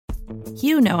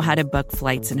You know how to book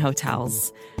flights and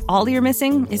hotels. All you're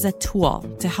missing is a tool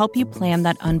to help you plan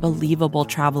that unbelievable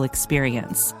travel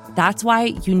experience. That's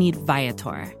why you need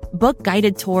Viator. Book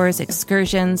guided tours,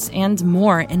 excursions, and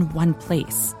more in one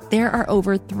place. There are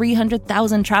over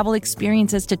 300,000 travel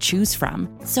experiences to choose from,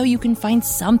 so you can find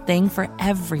something for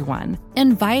everyone.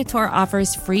 And Viator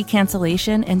offers free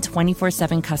cancellation and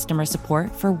 24/7 customer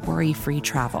support for worry-free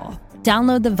travel.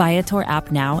 Download the Viator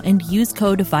app now and use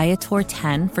code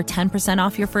Viator10 for 10%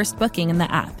 off your first booking in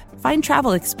the app. Find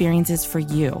travel experiences for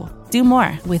you. Do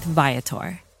more with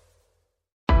Viator.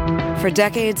 For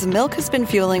decades, Milk has been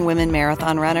fueling women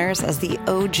marathon runners as the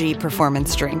OG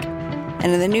performance drink.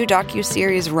 And in the new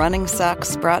docuseries Running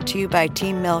Sucks, brought to you by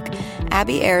Team Milk,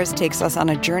 Abby Ayers takes us on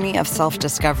a journey of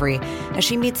self-discovery as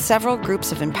she meets several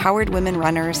groups of empowered women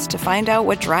runners to find out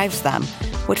what drives them,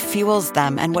 what fuels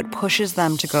them, and what pushes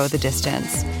them to go the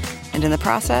distance. And in the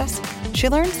process, she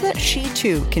learns that she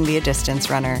too can be a distance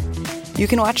runner. You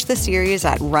can watch the series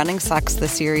at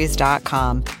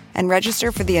runningsuckstheseries.com and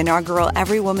register for the inaugural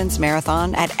Every Woman's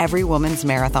Marathon at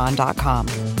everywomansmarathon.com.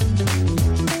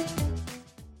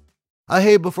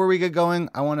 Hey, before we get going,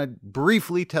 I want to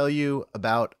briefly tell you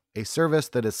about a service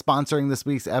that is sponsoring this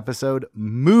week's episode,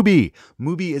 Mubi.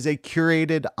 Mubi is a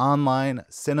curated online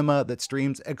cinema that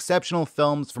streams exceptional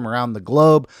films from around the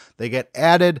globe. They get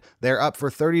added, they're up for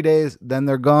 30 days, then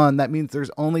they're gone. That means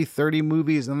there's only 30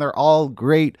 movies, and they're all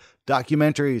great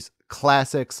documentaries,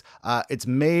 classics. It's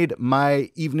made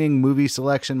my evening movie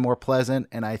selection more pleasant,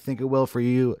 and I think it will for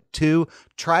you too.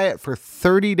 Try it for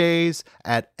 30 days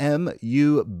at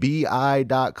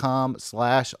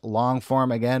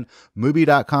mubi.com/longform. Again,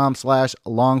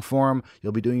 mubi.com/longform.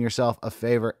 You'll be doing yourself a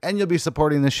favor, and you'll be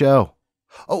supporting the show.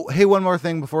 Oh, hey, one more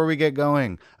thing before we get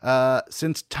going.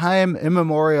 Since time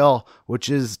immemorial, which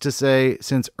is to say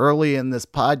since early in this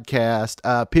podcast,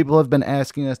 people have been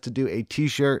asking us to do a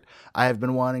t-shirt. I have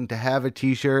been wanting to have a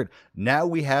t-shirt. Now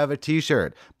we have a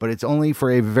t-shirt, but it's only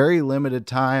for a very limited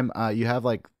time. You have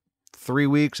like 3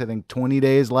 weeks, I think 20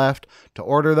 days left to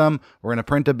order them. We're going to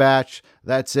print a batch.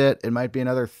 That's it. It might be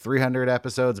another 300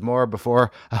 episodes more before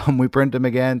we print them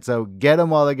again. So get them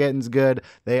while the getting's good.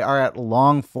 They are at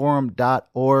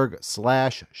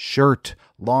longform.org/shirt.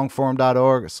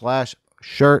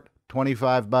 Longform.org/shirt.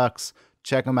 $25.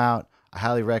 Check them out. I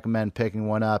highly recommend picking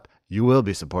one up. You will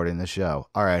be supporting the show.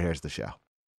 All right, here's the show.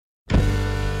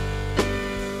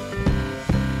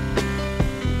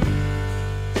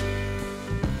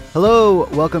 Hello,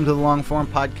 welcome to the Longform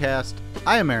Podcast.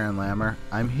 I am Aaron Lammer.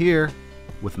 I'm here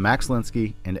with Max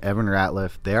Linsky and Evan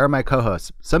Ratliff. They are my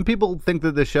co-hosts. Some people think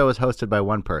that this show is hosted by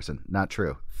one person. Not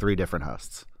true. 3 different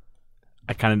hosts.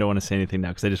 I kind of don't want to say anything now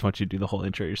because I just want you to do the whole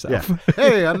intro yourself. Yeah.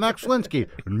 Hey, I'm Max Linsky.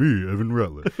 And me, Evan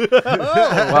Ratliff.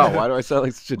 Oh, wow, why do I sound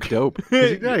like such a dope?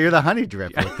 You're the honey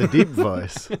drip with the deep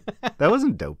voice. That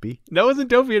wasn't dopey. That wasn't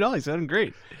dopey at all. You sounded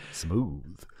great. Smooth.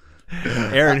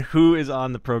 Aaron, who is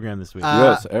on the program this week?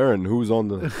 Yes, Aaron, who's on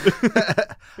the...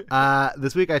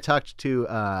 This week I talked to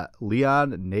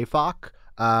Leon Neyfakh,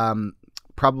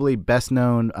 probably best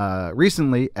known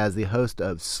recently as the host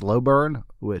of Slow Burn,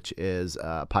 which is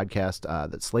a podcast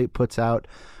that Slate puts out,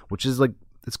 which is like,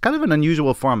 it's kind of an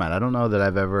unusual format. I don't know that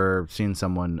I've ever seen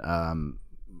someone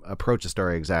approach a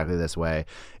story exactly this way.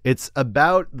 It's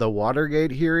about the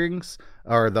Watergate hearings,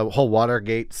 or the whole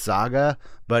Watergate saga,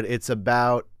 but it's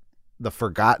about the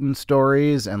forgotten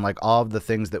stories and like all of the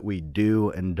things that we do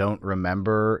and don't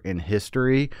remember in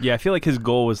history. Yeah, I feel like his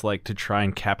goal was like to try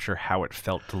and capture how it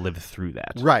felt to live through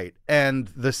that. Right. And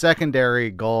the secondary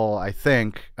goal, I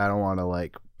think, I don't want to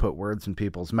like put words in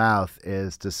people's mouth,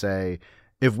 is to say,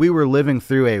 if we were living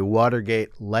through a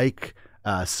Watergate-like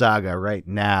saga right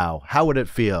now, how would it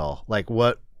feel? Like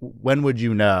when would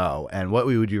you know, and what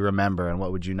would you remember, and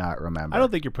what would you not remember? I don't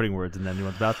think you're putting words in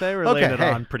anyone's mouth. They were laying it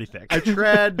on pretty thick. I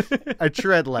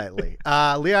tread lightly.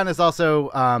 Leon is also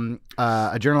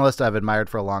a journalist I've admired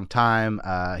for a long time.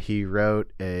 He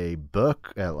wrote a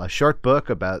short book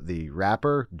about the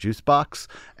rapper Juicebox,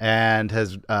 and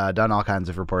has done all kinds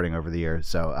of reporting over the years.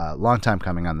 So long time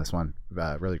coming on this one.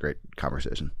 Really great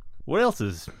conversation. What else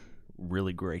is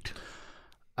really great?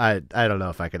 I don't know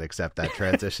if I could accept that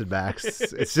transition,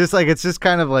 Max. It's just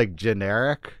kind of like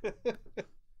generic.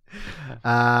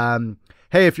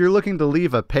 Hey, if you're looking to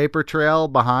leave a paper trail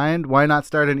behind, why not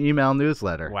start an email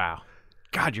newsletter? Wow.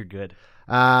 God, you're good.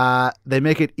 They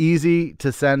make it easy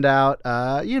to send out,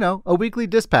 a weekly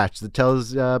dispatch that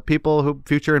tells people,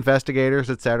 future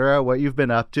investigators, etc., what you've been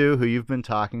up to, who you've been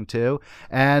talking to.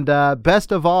 And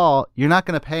best of all, you're not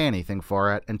going to pay anything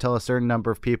for it until a certain number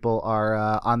of people are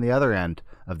on the other end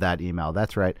of that email.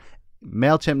 That's right.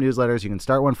 MailChimp newsletters. You can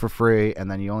start one for free,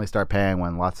 and then you only start paying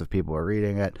when lots of people are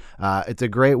reading it. It's a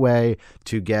great way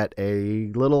to get a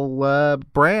little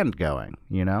brand going,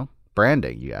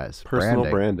 Branding, you guys. Personal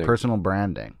branding. Personal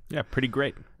branding. Yeah, pretty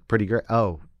great. Pretty great.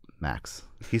 Oh, Max.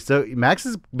 Max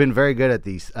has been very good at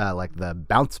these, like the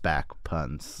bounce back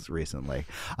puns recently.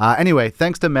 Anyway,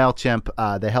 thanks to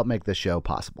MailChimp, they help make this show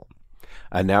possible.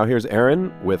 And now here's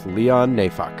Aaron with Leon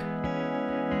Neyfakh.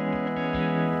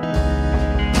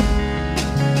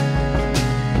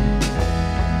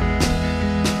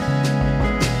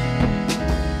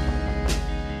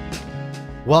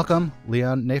 Welcome,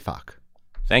 Leon Neyfakh.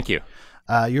 Thank you.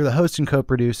 You're the host and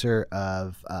co-producer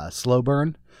of Slow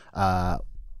Burn.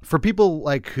 For people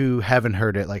who haven't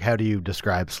heard it, how do you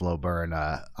describe Slow Burn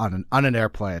on an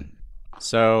airplane?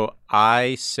 So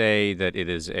I say that it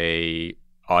is a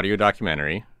audio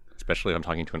documentary, especially if I'm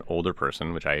talking to an older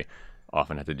person, which I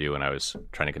often had to do when I was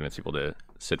trying to convince people to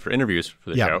sit for interviews for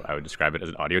the show. I would describe it as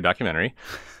an audio documentary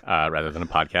rather than a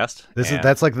podcast.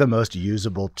 That's the most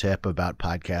usable tip about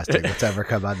podcasting that's ever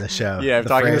come on the show. Yeah, I'm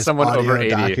talking to someone over 80.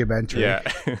 Documentary. Yeah.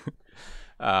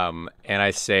 And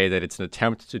I say that it's an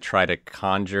attempt to try to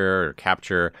conjure or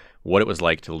capture what it was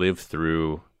like to live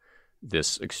through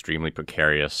this extremely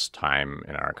precarious time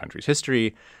in our country's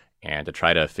history and to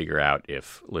try to figure out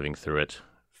if living through it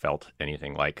felt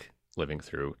anything like living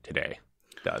through today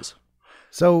does.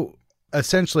 So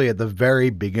essentially at the very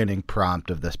beginning prompt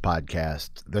of this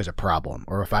podcast, there's a problem.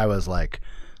 Or if I was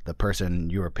the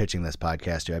person you were pitching this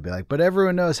podcast to, I'd be like, but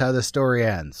everyone knows how this story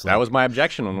ends. That was my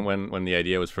objection when the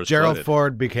idea was first Gerald floated.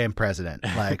 Ford became president.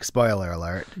 Spoiler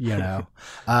alert,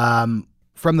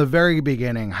 From the very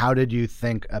beginning, how did you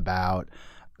think about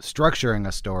structuring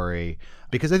a story?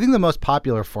 Because I think the most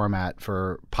popular format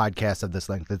for podcasts of this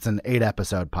length, it's an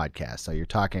 8-episode podcast. So you're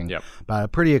talking about a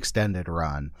pretty extended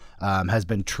run, has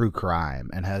been true crime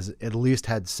and has at least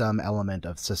had some element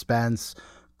of suspense,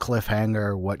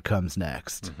 cliffhanger, what comes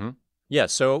next. Mm-hmm. Yeah.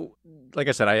 So like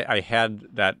I said, I had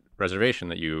that reservation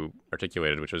that you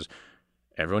articulated, which was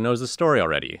everyone knows the story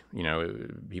already.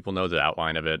 People know the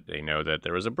outline of it. They know that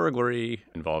there was a burglary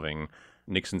involving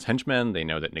Nixon's henchmen. They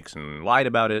know that Nixon lied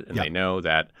about it. And they know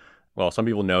that, some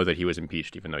people know that he was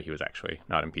impeached, even though he was actually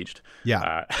not impeached.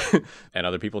 Yeah. And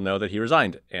other people know that he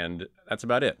resigned. And that's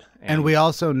about it. And we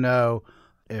also know,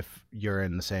 if you're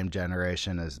in the same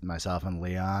generation as myself and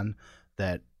Leon,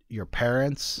 that your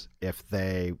parents, if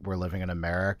they were living in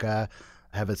America,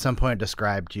 have at some point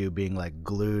described you being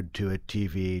glued to a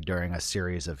TV during a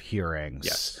series of hearings.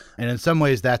 Yes. And in some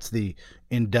ways, that's the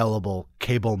indelible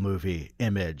cable movie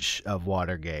image of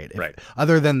Watergate. Right.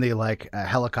 Other than the a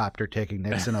helicopter taking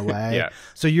Nixon away. Yeah.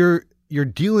 So you're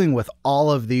dealing with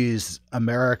all of these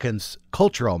Americans'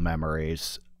 cultural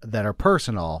memories that are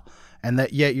personal, and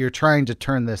that yet you're trying to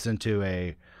turn this into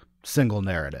a single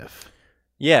narrative.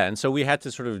 Yeah. And so we had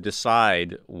to sort of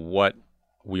decide what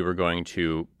we were going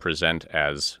to present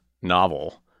as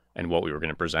novel and what we were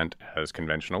going to present as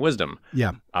conventional wisdom.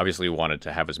 Yeah. Obviously, we wanted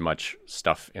to have as much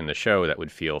stuff in the show that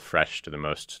would feel fresh to the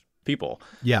most people.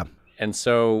 Yeah. And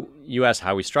so you asked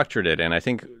how we structured it, and I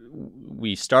think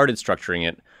we started structuring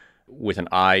it with an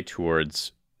eye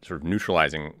towards sort of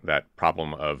neutralizing that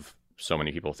problem of so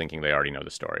many people thinking they already know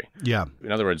the story. Yeah.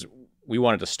 In other words, we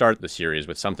wanted to start the series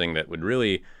with something that would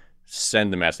really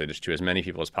send the message to as many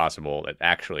people as possible that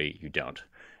actually you don't.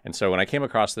 And so when I came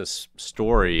across this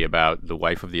story about the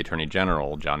wife of the Attorney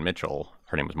General, John Mitchell,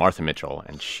 her name was Martha Mitchell,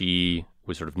 and she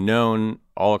was sort of known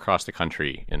all across the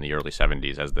country in the early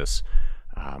 70s as this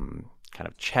kind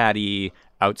of chatty,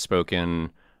 outspoken,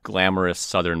 glamorous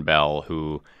Southern belle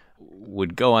who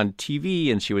would go on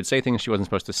TV and she would say things she wasn't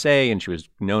supposed to say, and she was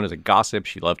known as a gossip.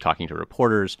 She loved talking to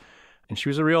reporters, and she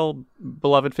was a real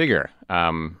beloved figure.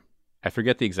 I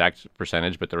forget the exact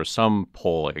percentage, but there was some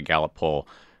poll, a Gallup poll,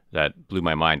 that blew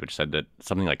my mind, which said that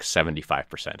something like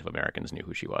 75% of Americans knew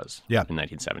who she was in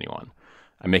 1971.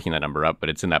 I'm making that number up, but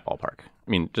it's in that ballpark.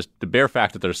 I mean, just the bare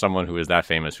fact that there's someone who is that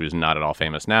famous who's not at all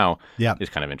famous now is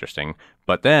kind of interesting.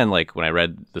 But then, when I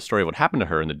read the story of what happened to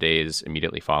her in the days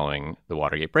immediately following the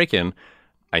Watergate break-in,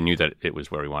 I knew that it was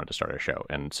where we wanted to start our show.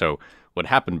 And so what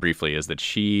happened briefly is that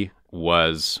she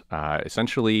was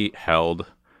essentially held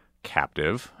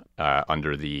captive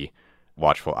under the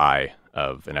watchful eye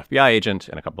of an FBI agent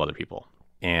and a couple other people.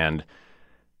 And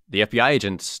the FBI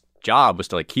agent's job was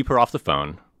to keep her off the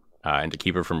phone and to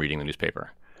keep her from reading the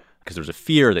newspaper, because there was a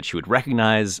fear that she would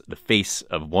recognize the face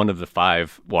of one of the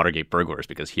 5 Watergate burglars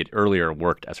because he had earlier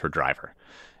worked as her driver.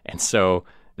 And so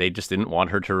they just didn't want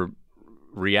her to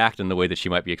react in the way that she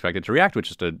might be expected to react, which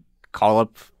is to call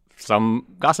up some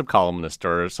gossip columnist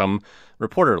or some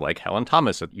reporter like Helen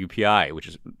Thomas at UPI, which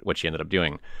is what she ended up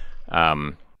doing.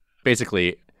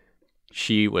 Basically,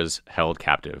 she was held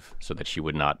captive so that she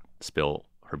would not spill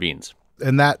her beans.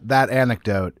 And that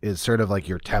anecdote is sort of like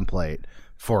your template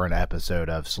for an episode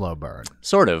of Slow Burn.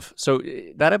 Sort of. So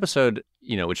that episode,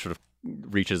 which sort of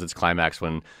reaches its climax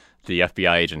when the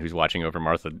FBI agent who's watching over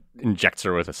Martha injects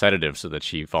her with a sedative so that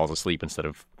she falls asleep instead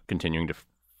of continuing to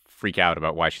freak out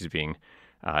about why she's being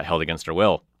held against her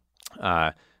will.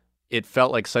 It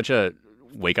felt like such a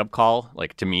wake-up call,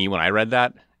 like to me when I read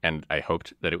that, and I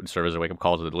hoped that it would serve as a wake-up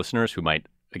call to the listeners who might,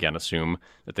 again, assume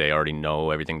that they already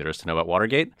know everything there is to know about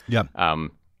Watergate. Yeah.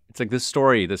 It's like this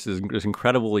story, this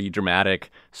incredibly dramatic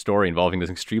story involving this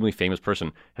extremely famous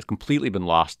person has completely been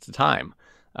lost to time.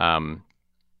 And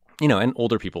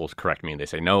older people correct me and they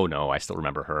say, no, I still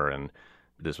remember her, and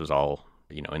this was all,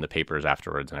 in the papers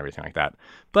afterwards and everything like that.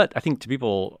 But I think to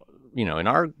people, in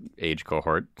our age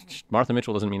cohort, Martha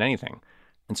Mitchell doesn't mean anything.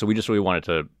 And so we just really wanted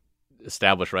to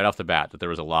establish right off the bat that there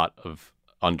was a lot of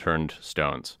unturned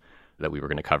stones that we were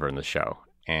going to cover in the show.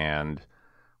 And,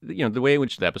 the way in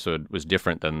which the episode was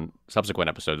different than subsequent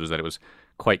episodes was that it was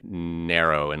quite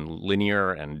narrow and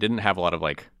linear and didn't have a lot of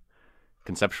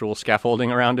conceptual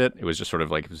scaffolding around it. It was just sort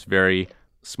of it was very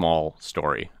small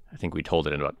story. I think we told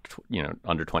it in about,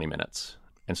 under 20 minutes.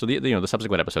 And so the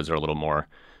subsequent episodes are a little more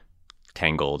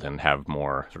tangled and have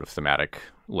more sort of thematic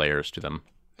layers to them.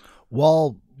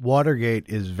 While Watergate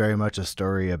is very much a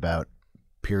story about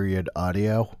period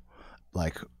audio,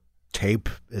 tape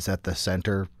is at the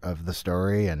center of the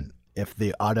story, and if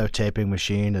the auto taping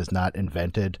machine is not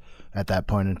invented at that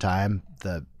point in time,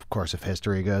 the course of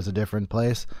history goes a different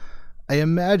place. I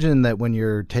imagine that when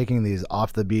you're taking these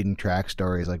off the beaten track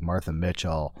stories like Martha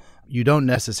Mitchell, you don't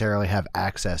necessarily have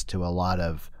access to a lot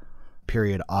of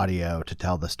period audio to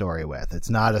tell the story with. It's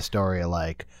not a story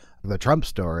like the Trump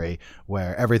story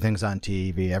where everything's on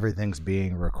TV, everything's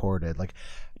being recorded.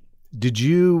 Did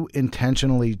you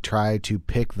intentionally try to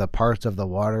pick the parts of the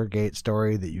Watergate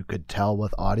story that you could tell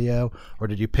with audio, or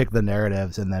did you pick the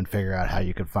narratives and then figure out how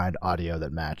you could find audio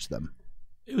that matched them?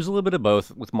 It was a little bit of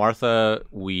both. With Martha,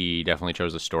 we definitely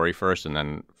chose the story first and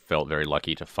then felt very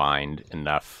lucky to find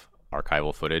enough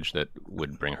archival footage that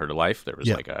would bring her to life. There was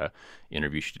a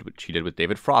interview she did with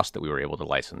David Frost that we were able to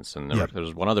license. And there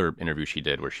was one other interview she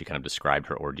did where she kind of described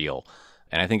her ordeal.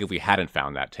 And I think if we hadn't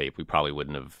found that tape, we probably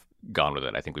wouldn't have gone with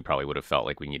it. I think we probably would have felt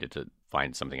like we needed to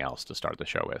find something else to start the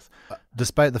show with.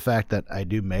 Despite the fact that I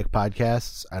do make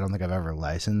podcasts, I don't think I've ever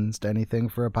licensed anything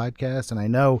for a podcast. And I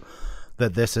know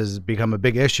that this has become a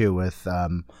big issue with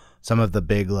some of the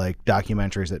big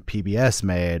documentaries that PBS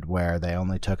made, where they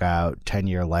only took out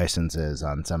 10-year licenses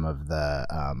on some of the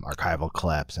archival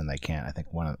clips, and they can't. I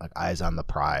think one of Eyes on the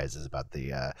Prize is about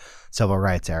the civil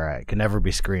rights era. It can never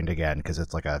be screened again because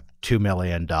it's like a $2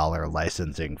 million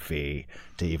licensing fee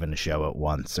to even show it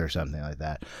once or something like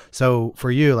that. So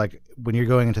for you, when you're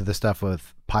going into this stuff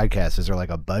with podcasts, is there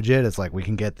a budget? It's we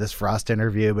can get this Frost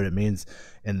interview, but it means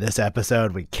in this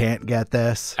episode we can't get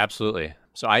this. Absolutely.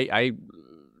 So I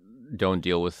don't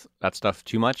deal with that stuff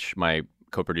too much. My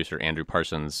co-producer, Andrew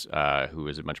Parsons, who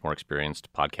is a much more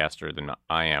experienced podcaster than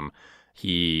I am,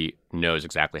 he knows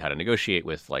exactly how to negotiate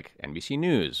with NBC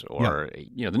News or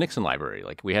the Nixon Library.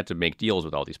 We had to make deals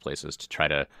with all these places to try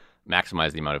to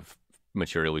maximize the amount of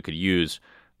material we could use,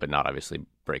 but not obviously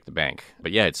break the bank.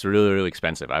 But yeah, it's really, really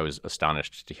expensive. I was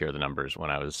astonished to hear the numbers when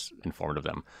I was informed of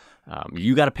them.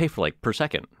 You got to pay for per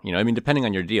second, depending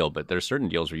on your deal, but there's certain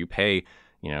deals where you pay,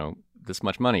 this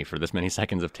much money for this many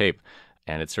seconds of tape.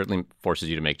 And it certainly forces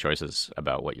you to make choices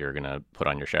about what you're going to put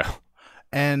on your show.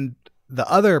 And the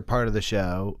other part of the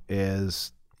show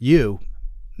is you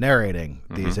narrating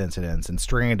these incidents and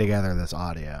stringing together this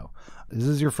audio. Is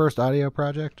this your first audio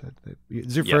project?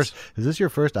 Is this your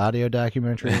first audio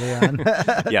documentary, Leon?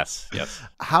 Yes.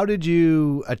 How did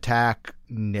you attack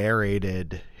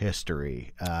narrated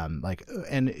history?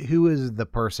 And who is the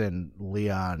person,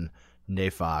 Leon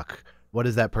Neyfakh? What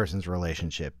is that person's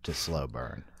relationship to Slow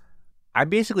Burn? I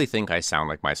basically think I sound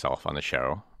like myself on the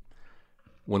show.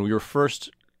 When we were first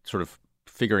sort of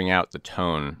figuring out the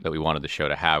tone that we wanted the show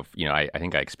to have, I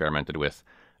think I experimented with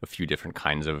a few different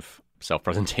kinds of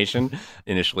self-presentation.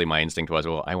 Initially, my instinct was,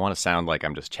 I want to sound like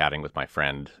I'm just chatting with my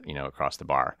friend, across the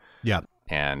bar. Yeah.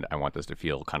 And I want this to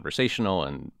feel conversational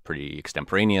and pretty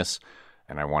extemporaneous,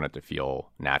 and I want it to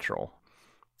feel natural.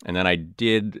 And then I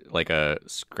did a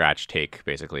scratch take,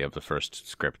 basically, of the first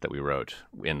script that we wrote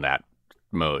in that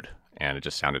mode. And it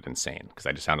just sounded insane because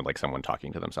I just sounded like someone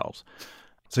talking to themselves.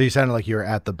 So you sounded like you were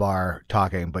at the bar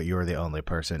talking, but you were the only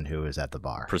person who was at the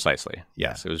bar. Precisely.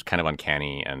 Yes. It was kind of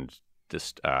uncanny and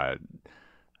just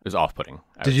was off-putting.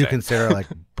 Did you consider like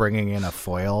bringing in a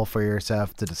foil for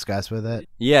yourself to discuss with it?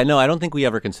 Yeah, no, I don't think we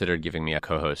ever considered giving me a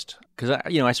co-host because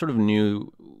I sort of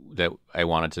knew that I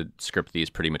wanted to script these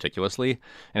pretty meticulously,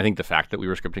 and I think the fact that we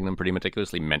were scripting them pretty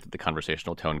meticulously meant that the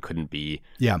conversational tone couldn't be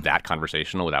that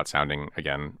conversational without sounding,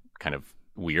 again, kind of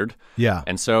weird. Yeah,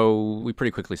 and so we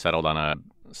pretty quickly settled on a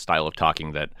style of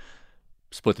talking that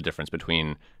split the difference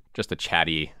between just a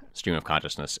chatty stream of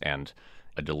consciousness and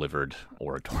a delivered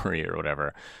oratory or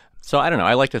whatever. So I don't know.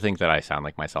 I like to think that I sound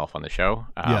like myself on the show.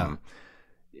 I'm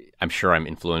sure I'm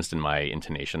influenced in my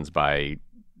intonations by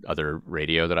other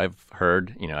radio that I've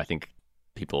heard. I think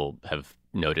people have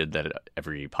noted that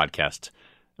every podcast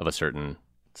of a certain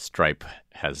stripe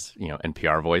has,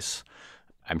 NPR voice.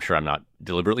 I'm sure I'm not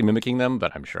deliberately mimicking them,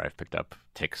 but I'm sure I've picked up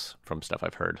tics from stuff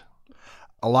I've heard.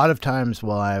 A lot of times,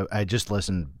 I just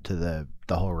listened to the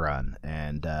whole run,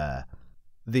 and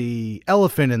the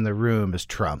elephant in the room is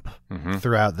Trump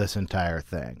throughout this entire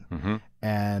thing. Mm-hmm.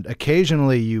 And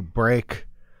occasionally you break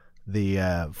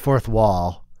the fourth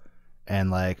wall,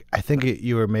 and I think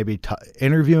you were maybe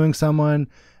interviewing someone.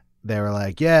 They were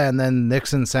like, yeah, and then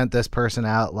Nixon sent this person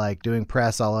out doing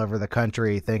press all over the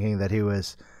country thinking that he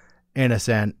was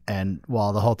innocent, and the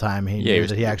whole time he knew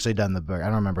that he actually done the book. I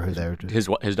don't remember who they were.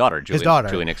 His daughter,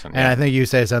 Julie Nixon. And I think you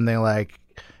say something like,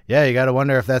 yeah, you got to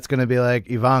wonder if that's going to be like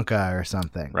Ivanka or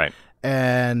something. Right.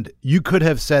 And you could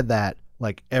have said that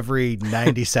every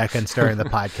 90 seconds during the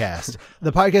podcast.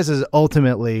 The podcast is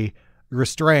ultimately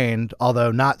restrained,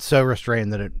 although not so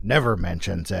restrained that it never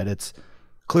mentions it. It's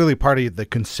clearly part of the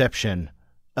conception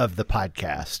of the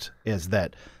podcast is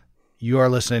that you are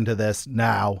listening to this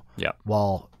now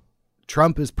while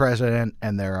Trump is president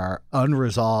and there are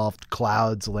unresolved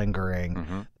clouds lingering.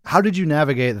 Mm-hmm. How did you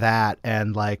navigate that?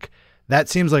 And that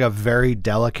seems like a very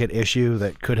delicate issue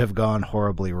that could have gone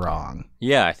horribly wrong.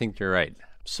 Yeah, I think you're right.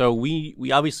 So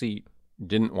we obviously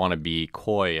didn't want to be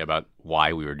coy about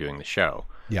why we were doing the show.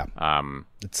 Yeah.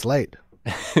 It's late.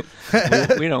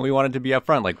 we wanted to be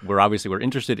upfront. We're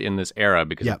interested in this era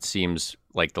because it seems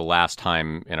like the last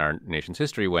time in our nation's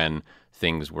history when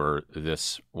things were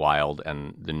this wild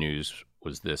and the news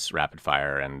was this rapid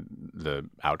fire and the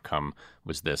outcome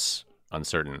was this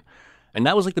uncertain. And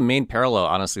that was the main parallel,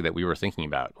 honestly, that we were thinking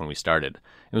about when we started.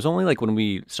 It was only when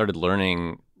we started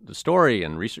learning the story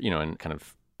and research, and kind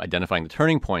of identifying the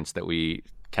turning points that we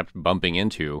kept bumping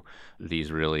into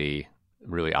these really,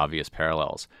 really obvious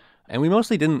parallels. And we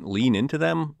mostly didn't lean into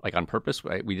them on purpose.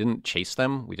 Right? We didn't chase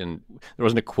them. There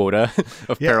wasn't a quota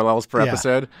of parallels per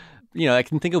episode. I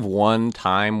can think of one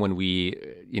time when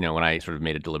when I sort of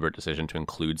made a deliberate decision to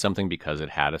include something because it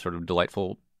had a sort of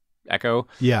delightful echo,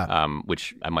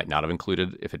 which I might not have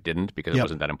included if it didn't because it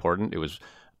wasn't that important. It was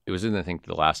in, I think,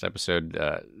 the last episode.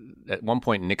 At one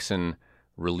point, Nixon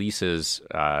releases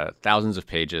thousands of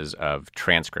pages of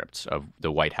transcripts of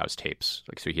the White House tapes.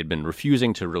 So he had been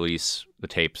refusing to release the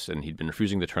tapes and he'd been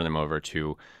refusing to turn them over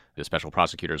to the special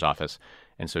prosecutor's office.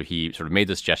 And so he sort of made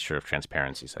this gesture of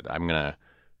transparency. He said, I'm going to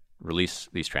release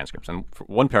these transcripts. And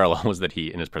one parallel was that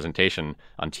in his presentation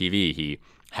on TV, he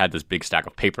had this big stack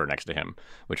of paper next to him,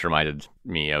 which reminded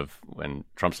me of when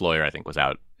Trump's lawyer, I think, was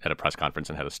out at a press conference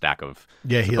and had a stack of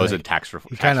supposed tax reform.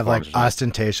 He kind of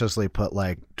ostentatiously put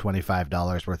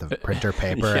 $25 worth of printer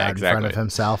paper out in front of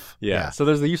himself. Yeah. So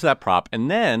there's the use of that prop. And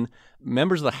then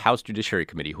members of the House Judiciary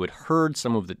Committee who had heard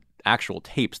some of the actual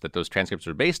tapes that those transcripts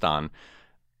are based on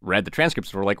read the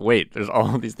transcripts and were like, wait, there's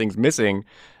all of these things missing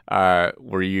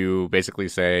where you basically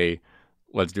say,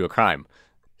 let's do a crime.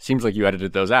 Seems like you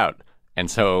edited those out. And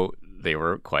so they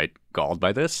were quite galled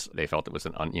by this. They felt it was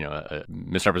a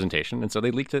misrepresentation, and so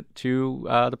they leaked it to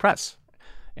the press.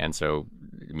 And so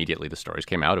immediately the stories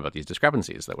came out about these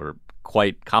discrepancies that were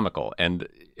quite comical. And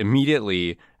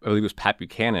immediately, I believe it was Pat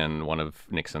Buchanan, one of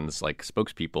Nixon's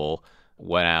spokespeople,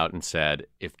 went out and said,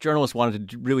 if journalists wanted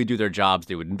to really do their jobs,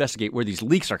 they would investigate where these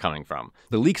leaks are coming from.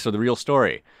 The leaks are the real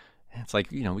story. And it's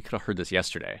we could have heard this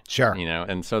yesterday. Sure.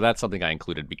 And so that's something I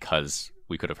included because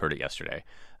we could have heard it yesterday.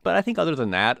 But I think other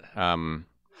than that,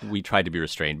 we tried to be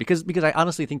restrained because I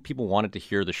honestly think people wanted to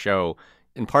hear the show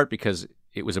in part because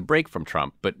it was a break from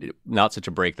Trump, but not such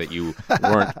a break that you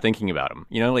weren't thinking about him.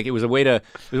 It was a way to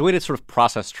sort of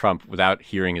process Trump without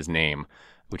hearing his name,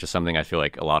 which is something I feel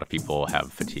like a lot of people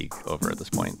have fatigue over at this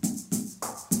point.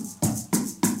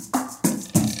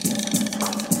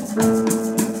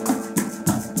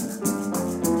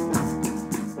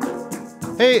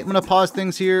 Hey, I'm going to pause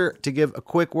things here to give a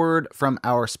quick word from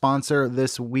our sponsor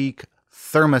this week,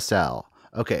 Thermacell.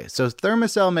 Okay, so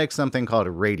Thermacell makes something called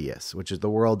Radius, which is the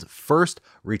world's first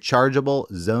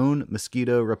rechargeable zone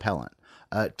mosquito repellent.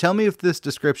 Tell me if this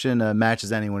description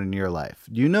matches anyone in your life.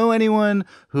 Do you know anyone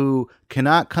who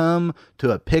cannot come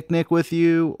to a picnic with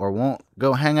you or won't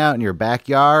go hang out in your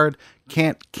backyard,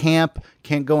 can't camp,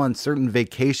 can't go on certain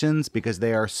vacations because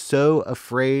they are so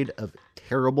afraid of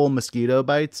terrible mosquito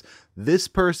bites? This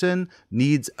person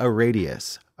needs a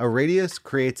Radius. A Radius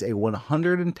creates a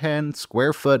 110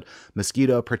 square foot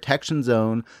mosquito protection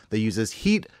zone that uses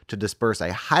heat to disperse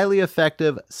a highly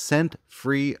effective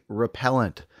scent-free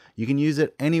repellent. You can use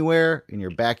it anywhere in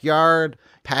your backyard,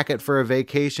 pack it for a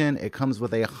vacation. It comes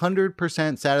with a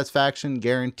 100% satisfaction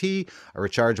guarantee, a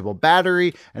rechargeable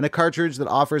battery, and a cartridge that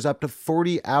offers up to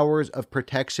 40 hours of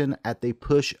protection at the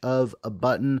push of a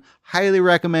button. Highly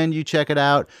recommend you check it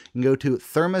out. You can go to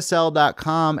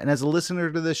Thermacell.com, and as a listener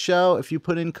to this show, if you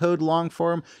put in code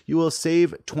LONGFORM, you will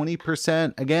save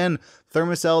 20%. Again,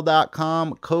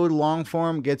 Thermacell.com, code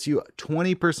LONGFORM gets you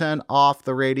 20% off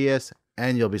the Radius,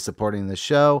 and you'll be supporting the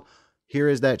show. Here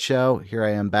is that show. Here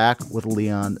I am back with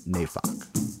Leon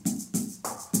Neyfakh.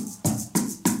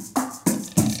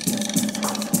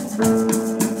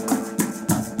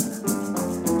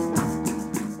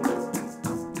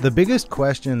 The biggest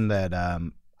question that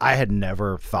I had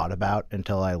never thought about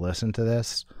until I listened to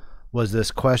this was this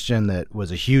question that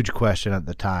was a huge question at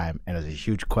the time and is a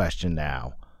huge question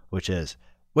now, which is,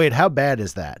 wait, how bad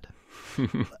is that?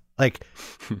 Like,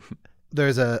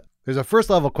 there's a first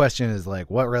level question is like,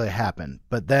 what really happened?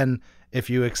 But then if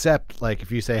you accept, like,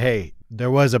 if you say, hey,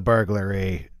 there was a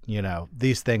burglary, you know,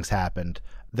 these things happened,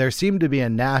 there seemed to be a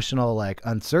national like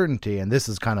uncertainty. And this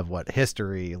is kind of what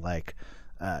history like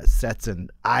sets in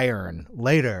iron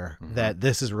later, that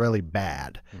this is really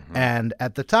bad. And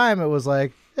at the time it was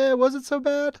like, was it so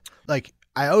bad? Like,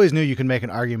 I always knew you could make an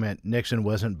argument Nixon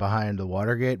wasn't behind the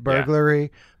Watergate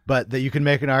burglary, but that you can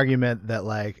make an argument that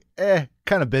like,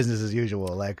 kind of business as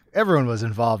usual. Like, everyone was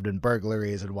involved in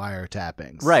burglaries and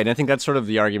wiretappings. Right. And I think that's sort of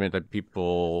the argument that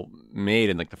people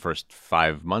made in like the first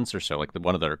 5 months or so. Like,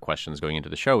 one of their questions going into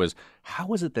the show is, how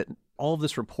was it that all of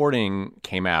this reporting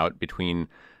came out between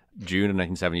June of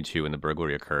 1972 when the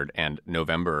burglary occurred and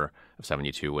November of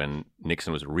 72 when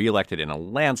Nixon was reelected in a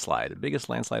landslide, the biggest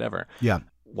landslide ever? Yeah.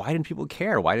 Why didn't people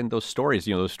care? Why didn't those stories,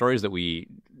 those stories that we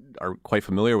are quite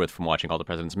familiar with from watching All the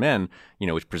President's Men,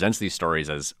 which presents these stories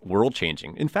as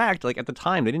world-changing. In fact, like, at the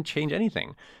time, they didn't change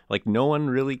anything. Like, no one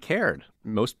really cared.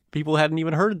 Most people hadn't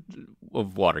even heard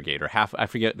of Watergate, or half, I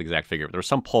forget the exact figure, but there was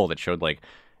some poll that showed like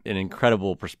an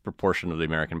incredible proportion of the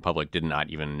American public did not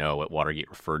even know what Watergate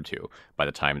referred to by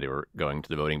the time they were going to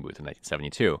the voting booth in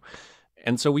 1972.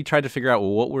 And so we tried to figure out,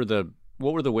 well, what were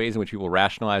the ways in which people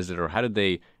rationalized it, or how did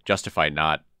they justify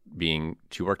not being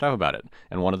too worked up about it?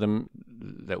 And one of them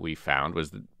that we found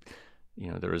was that,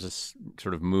 there was this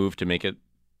sort of move to make it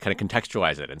kind of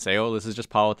contextualize it and say, oh, this is just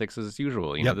politics as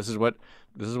usual. This is what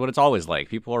it's always like.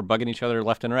 People are bugging each other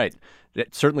left and right.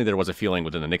 Certainly there was a feeling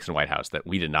within the Nixon White House that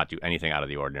we did not do anything out of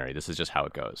the ordinary. This is just how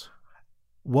it goes.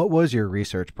 What was your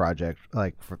research project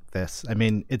like for this? I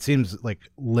mean, it seems like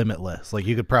limitless. Like,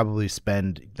 you could probably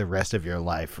spend the rest of your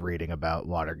life reading about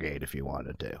Watergate if you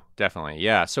wanted to. Definitely.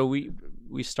 Yeah. So we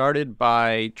started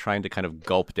by trying to kind of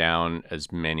gulp down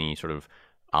as many sort of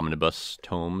omnibus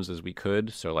tomes as we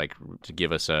could. So, like, to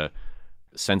give us a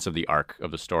sense of the arc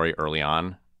of the story early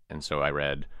on. And so I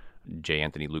read J.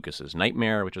 Anthony Lucas's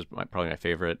Nightmare, which is probably my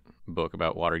favorite book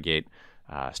about Watergate.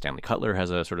 Stanley Cutler has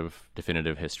a sort of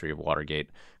definitive history of Watergate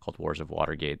called Wars of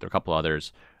Watergate. There are a couple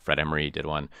others. Fred Emery did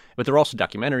one. But there are also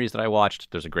documentaries that I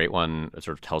watched. There's a great one that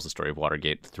sort of tells the story of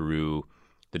Watergate through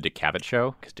the Dick Cavett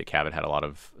Show, because Dick Cavett had a lot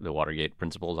of the Watergate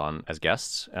principals on as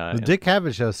guests. The Dick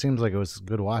Cavett Show seems like it was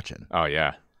good watching. Oh,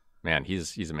 yeah. Man,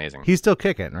 he's amazing. He's still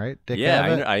kicking, right? Dick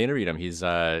Cavett? I interviewed him. He's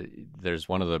there's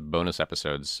one of the bonus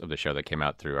episodes of the show that came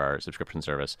out through our subscription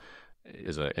service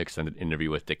is an extended interview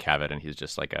with Dick Cavett, and he's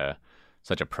just like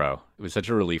such a pro. It was such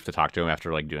a relief to talk to him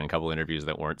after like doing a couple interviews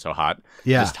that weren't so hot.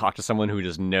 Yeah. Just talk to someone who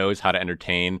just knows how to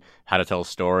entertain, how to tell a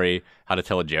story, how to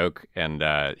tell a joke, and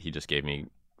he just gave me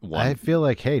one. I feel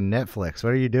like, hey, Netflix,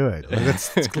 what are you doing? Let's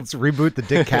reboot the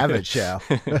Dick Cavett Show.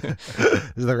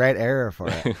 This is the right era for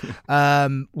it.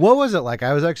 What was it like?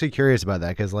 I was actually curious about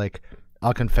that because, like,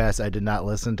 I'll confess I did not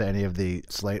listen to any of the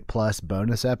Slate Plus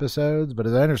bonus episodes, but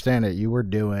as I understand it, you were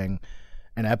doing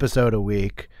an episode a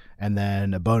week and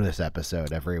then a bonus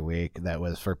episode every week that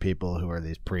was for people who are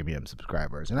these premium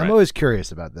subscribers. And right. I'm always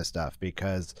curious about this stuff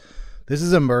because this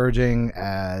is emerging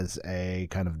as a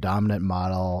kind of dominant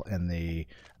model in the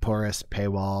porous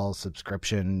paywall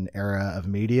subscription era of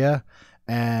media.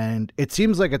 And it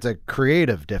seems like it's a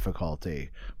creative difficulty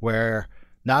where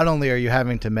not only are you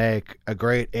having to make a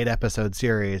great 8-episode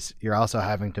series, you're also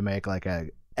having to make like a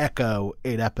echo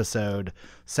 8-episode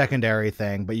secondary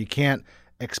thing, but you can't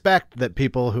expect that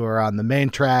people who are on the main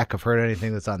track have heard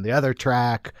anything that's on the other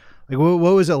track. Like, what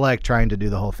was it like trying to do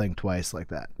the whole thing twice like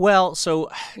that? Well, so,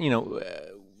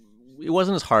 it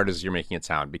wasn't as hard as you're making it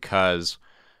sound, because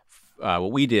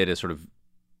what we did is sort of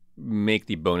make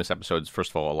the bonus episodes,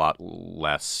 first of all, a lot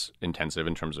less intensive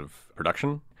in terms of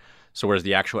production. So whereas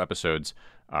the actual episodes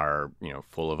are,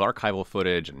 full of archival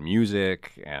footage and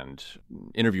music and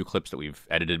interview clips that we've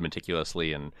edited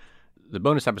meticulously, and the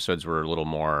bonus episodes were a little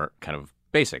more kind of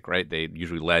basic, right? They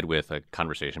usually led with a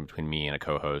conversation between me and a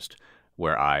co-host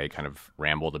where I kind of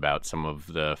rambled about some of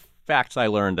the facts I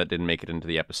learned that didn't make it into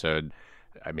the episode.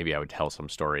 Maybe I would tell some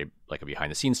story, like a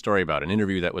behind-the-scenes story about an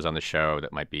interview that was on the show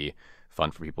that might be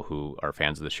fun for people who are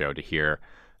fans of the show to hear.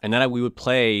 And then we would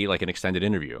play like an extended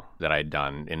interview that I had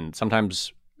done. And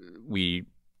sometimes we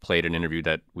played an interview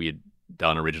that we had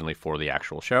done originally for the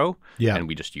actual show. Yeah. And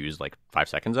we just used like 5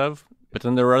 seconds of. But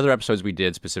then there were other episodes we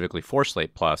did specifically for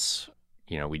Slate Plus.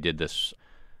 We did this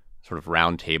sort of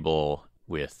round table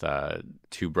with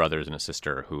 2 brothers and a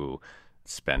sister who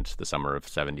spent the summer of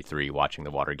 '73 watching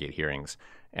the Watergate hearings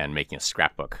and making a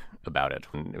scrapbook about it.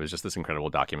 And it was just this incredible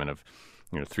document of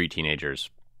 3 teenagers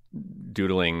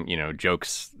doodling,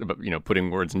 jokes, about, putting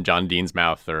words in John Dean's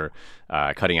mouth or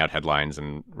cutting out headlines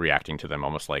and reacting to them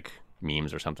almost like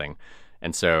memes or something.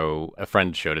 And so a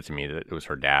friend showed it to me that it was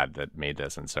her dad that made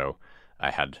this. And so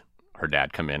I had her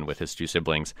dad come in with his 2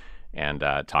 siblings and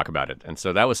talk about it. And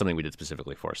so that was something we did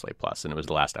specifically for Slate Plus, and it was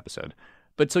the last episode.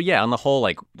 But so, yeah, on the whole,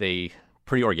 like, they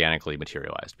pretty organically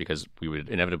materialized because we would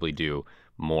inevitably do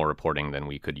more reporting than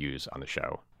we could use on the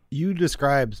show. You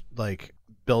described like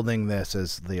building this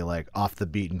as the like off the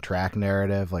beaten track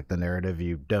narrative, like the narrative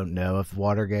you don't know of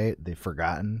Watergate, the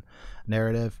forgotten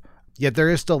narrative. Yet there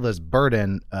is still this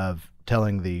burden of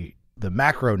telling the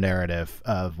macro narrative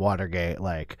of Watergate,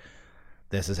 like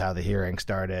this is how the hearing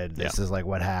started, this is like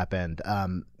what happened.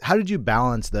 How did you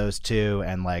balance those two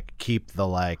and like keep the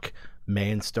like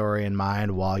main story in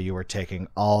mind while you were taking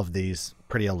all of these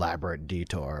pretty elaborate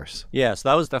detours? Yeah, so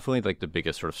that was definitely like the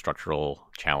biggest sort of structural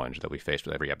challenge that we faced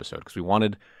with every episode, because we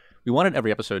wanted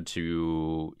every episode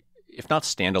to, if not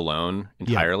stand alone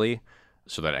entirely,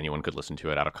 so that anyone could listen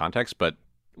to it out of context, but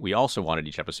we also wanted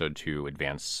each episode to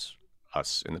advance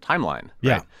us in the timeline,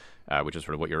 right? Which is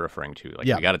sort of what you're referring to. Like,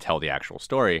 we got to tell the actual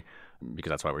story because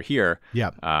that's why we're here. Yeah.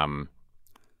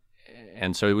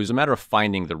 And so it was a matter of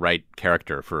finding the right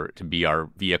character to be our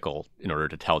vehicle in order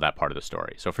to tell that part of the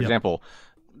story. So, for example,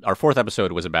 our 4th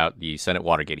episode was about the Senate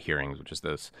Watergate hearings, which is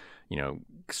this,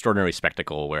 extraordinary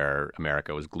spectacle where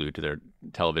America was glued to their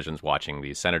televisions watching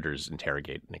these senators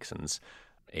interrogate Nixon's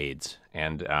aides.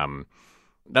 And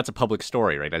that's a public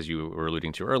story, right? As you were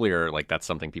alluding to earlier, like that's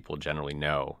something people generally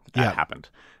know that happened.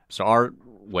 So our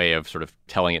way of sort of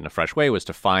telling it in a fresh way was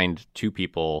to find 2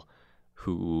 people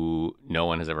who no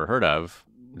one has ever heard of.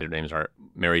 Their names are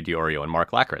Mary DiOrio and Mark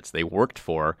Lakritz. They worked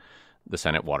for the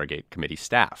Senate Watergate Committee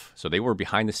staff. So they were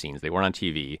behind the scenes. They weren't on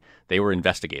TV. They were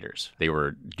investigators. They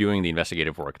were doing the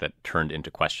investigative work that turned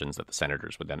into questions that the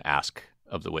senators would then ask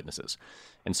of the witnesses.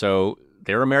 And so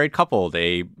they're a married couple.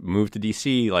 They moved to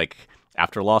D.C. like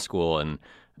after law school, and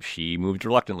she moved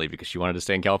reluctantly because she wanted to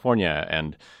stay in California.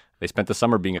 And they spent the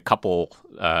summer being a couple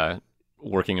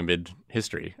working amid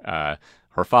history.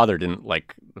 Her father didn't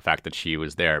like the fact that she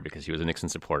was there because he was a Nixon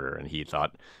supporter, and he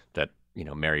thought that,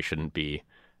 Mary shouldn't be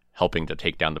helping to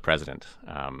take down the president.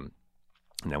 And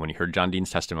then when he heard John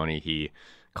Dean's testimony, he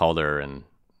called her and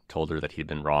told her that he'd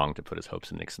been wrong to put his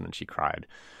hopes in Nixon, and she cried.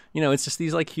 It's just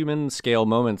these like human scale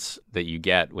moments that you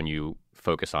get when you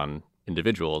focus on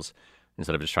individuals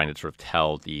instead of just trying to sort of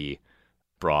tell the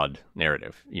broad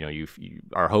narrative.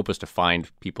 Our hope is to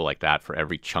find people like that for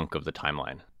every chunk of the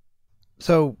timeline.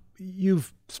 So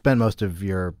you've spent most of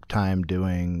your time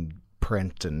doing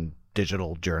print and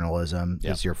digital journalism.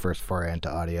 Is your first foray into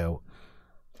audio.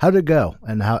 How did it go?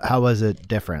 And how was it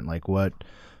different? Like what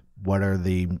are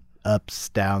the ups,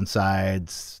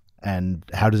 downsides, and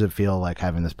how does it feel like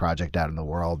having this project out in the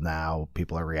world now?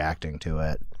 People are reacting to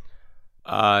it.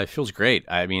 It feels great.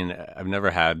 I mean, I've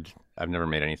never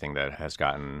made anything that has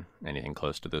gotten anything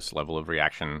close to this level of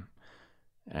reaction.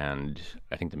 And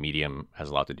I think the medium has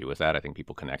a lot to do with that. I think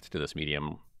people connect to this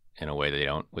medium in a way that they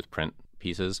don't with print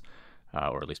pieces,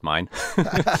 or at least mine.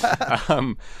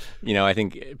 I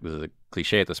think it was a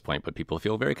cliche at this point, but people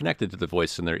feel very connected to the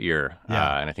voice in their ear.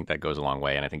 And I think that goes a long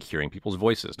way. And I think hearing people's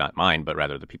voices, not mine, but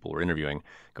rather the people we're interviewing,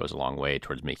 goes a long way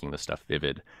towards making this stuff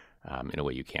vivid in a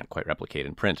way you can't quite replicate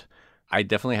in print. I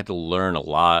definitely had to learn a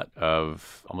lot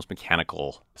of almost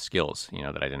mechanical skills,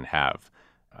 that I didn't have.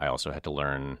 I also had to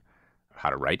learn how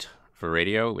to write for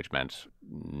radio, which meant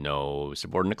no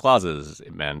subordinate clauses.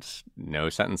 It meant no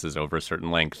sentences over a certain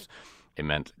length. It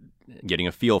meant getting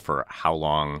a feel for how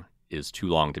long is too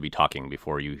long to be talking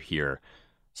before you hear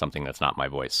something that's not my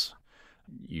voice.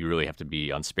 You really have to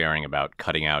be unsparing about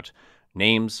cutting out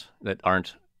names that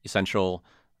aren't essential,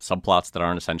 subplots that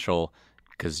aren't essential,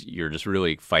 because you're just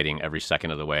really fighting every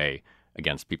second of the way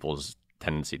against people's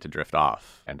tendency to drift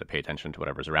off and to pay attention to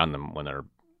whatever's around them when they're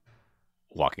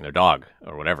walking their dog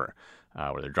or whatever,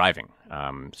 or they're driving.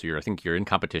 So I think you're in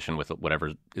competition with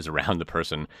whatever is around the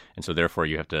person. And so therefore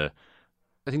you have to,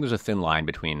 I think there's a thin line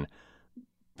between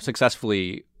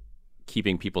successfully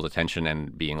keeping people's attention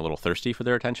and being a little thirsty for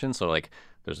their attention. So like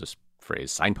there's this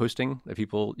phrase signposting that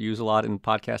people use a lot in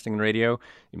podcasting and radio.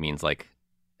 It means like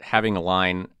having a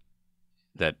line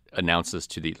that announces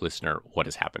to the listener what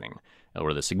is happening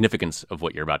or the significance of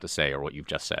what you're about to say or what you've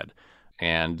just said.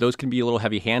 And those can be a little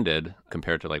heavy-handed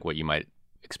compared to like what you might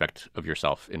expect of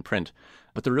yourself in print,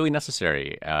 but they're really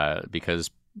necessary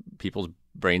because people's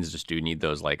brains just do need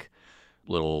those like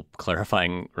little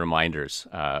clarifying reminders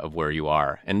of where you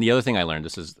are. And the other thing I learned,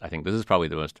 I think this is probably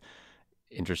the most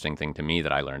interesting thing to me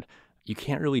that I learned. You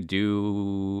can't really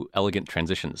do elegant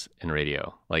transitions in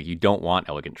radio. Like you don't want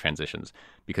elegant transitions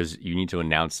because you need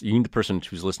the person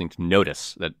who's listening to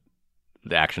notice that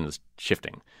the action is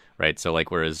shifting, right? So like,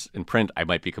 whereas in print, I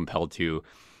might be compelled to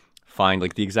find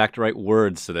like the exact right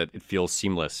words so that it feels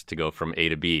seamless to go from A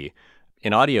to B.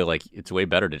 In audio, like it's way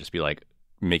better to just be like,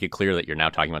 make it clear that you're now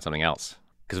talking about something else.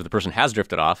 Because if the person has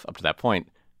drifted off up to that point,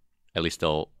 at least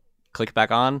they'll click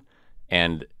back on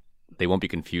and they won't be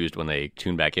confused when they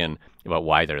tune back in about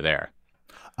why they're there.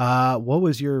 What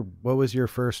was your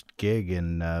first gig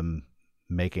in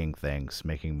making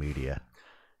media?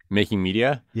 Making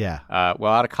media? Yeah.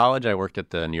 Well, out of college, I worked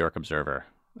at the New York Observer.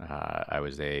 I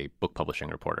was a book publishing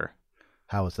reporter.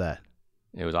 How was that?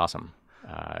 It was awesome.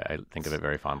 I think of it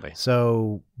very fondly.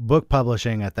 So book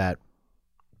publishing at that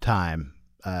time,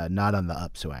 not on the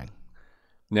upswing.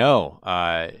 No.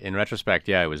 In retrospect,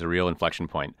 yeah, it was a real inflection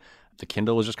point. The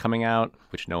Kindle was just coming out,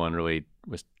 which no one really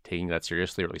was taking that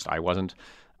seriously, or at least I wasn't.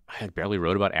 I barely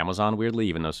wrote about Amazon, weirdly,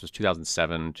 even though this was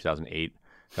 2007, 2008,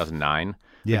 2009.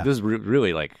 Yeah. Like, this is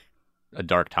really like a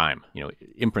dark time.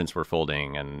 Imprints were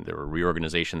folding and there were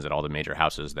reorganizations at all the major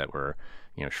houses that were,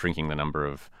 shrinking the number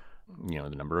of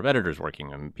editors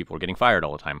working and people were getting fired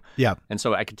all the time. Yeah. And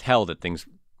so I could tell that things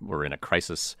were in a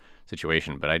crisis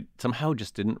situation, but I somehow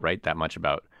just didn't write that much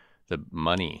about the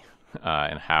money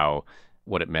and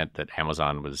what it meant that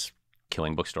Amazon was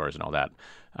killing bookstores and all that.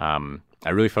 I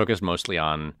really focused mostly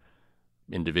on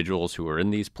individuals who were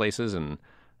in these places and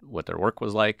what their work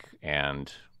was like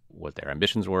and what their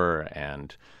ambitions were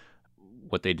and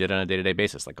what they did on a day-to-day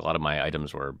basis. Like a lot of my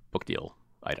items were book deal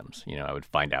items. I would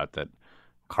find out that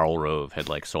Karl Rove had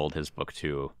like sold his book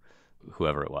to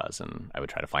whoever it was, and I would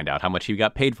try to find out how much he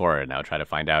got paid for it, and I would try to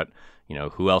find out,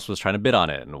 who else was trying to bid on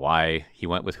it and why he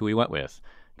went with who he went with.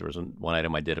 There was one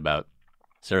item I did about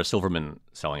Sarah Silverman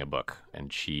selling a book,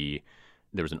 and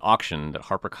there was an auction that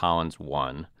HarperCollins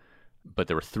won, but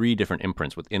there were 3 different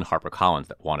imprints within HarperCollins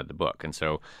that wanted the book. And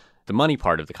so the money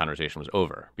part of the conversation was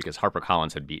over because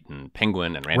HarperCollins had beaten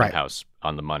Penguin and Random House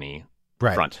on the money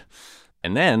front.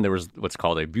 And then there was what's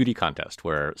called a beauty contest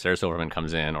where Sarah Silverman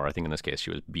comes in, or I think in this case she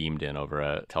was beamed in over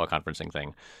a teleconferencing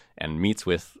thing, and meets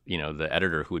with, the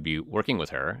editor who would be working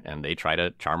with her, and they try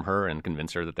to charm her and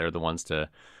convince her that they're the ones to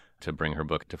bring her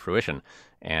book to fruition.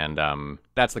 And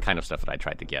that's the kind of stuff that I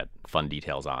tried to get fun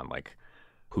details on, like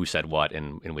who said what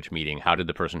in which meeting, how did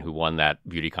the person who won that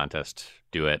beauty contest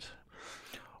do it.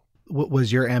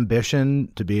 Was your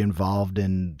ambition to be involved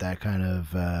in that kind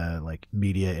of like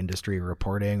media industry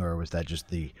reporting, or was that just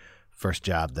the first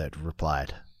job that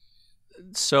replied?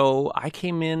 So I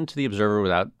came into the Observer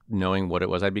without knowing what it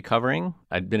was I'd be covering.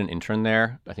 I'd been an intern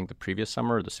there, I think the previous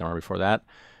summer or the summer before that,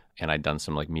 and I'd done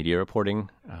some like media reporting.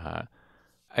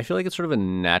 I feel like it's sort of a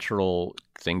natural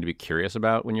thing to be curious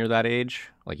about when you're that age.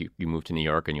 Like you move to New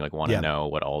York and you like want to know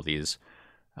what all these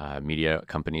media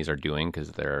companies are doing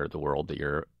because they're the world that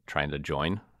you're trying to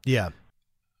join. Yeah.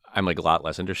 I'm like a lot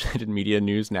less interested in media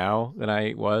news now than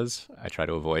I was. I try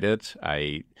to avoid it.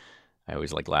 I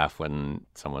always like laugh when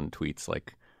someone tweets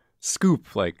like,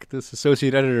 "Scoop, like this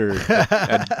associate editor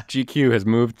at GQ has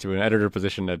moved to an editor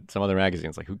position at some other magazine."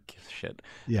 It's like, who gives a shit?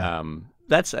 Yeah.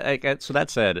 So that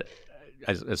said,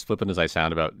 as flippant as I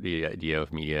sound about the idea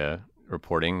of media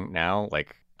reporting now,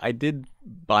 like I did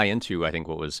buy into, I think,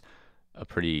 what was a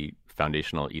pretty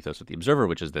foundational ethos of the Observer,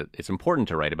 which is that it's important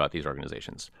to write about these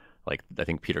organizations. Like I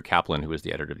think Peter Kaplan, who was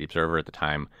the editor of the Observer at the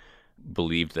time,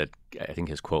 believed that, I think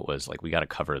his quote was like, "We got to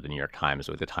cover the New York Times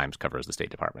the way the Times covers the State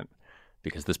Department."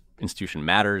 because this institution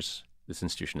matters. This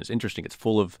institution is interesting. It's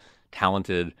full of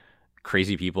talented,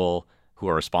 crazy people who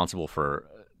are responsible for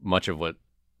much of what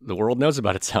the world knows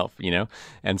about itself, you know?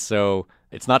 And so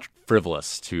it's not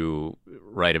frivolous to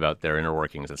write about their inner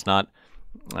workings. It's not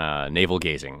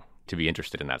navel-gazing to be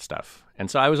interested in that stuff. And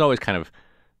so I was always kind of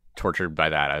tortured by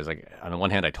that. I was like, on the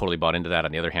one hand, I totally bought into that.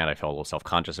 On the other hand, I felt a little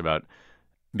self-conscious about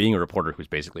being a reporter who's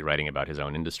basically writing about his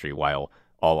own industry while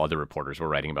all other reporters were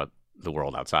writing about the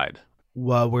world outside.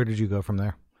 Well, where did you go from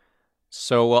there?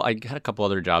 So, well, I had a couple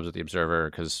other jobs at the Observer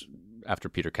because after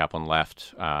Peter Kaplan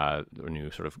left, a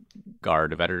new sort of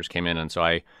guard of editors came in. And so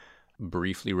I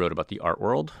briefly wrote about the art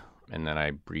world, and then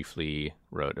I briefly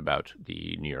wrote about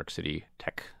the New York City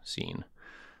tech scene.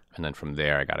 And then from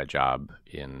there, I got a job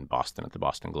in Boston at the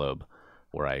Boston Globe,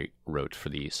 where I wrote for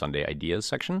the Sunday Ideas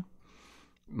section.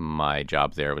 My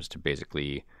job there was to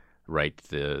basically write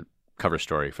the cover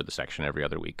story for the section every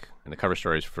other week. And the cover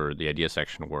stories for the Ideas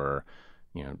section were,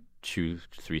 2,000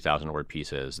 to 3,000 word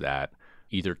pieces that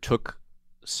either took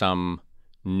some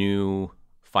new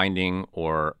finding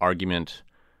or argument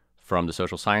from the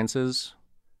social sciences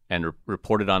and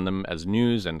reported on them as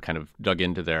news and kind of dug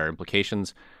into their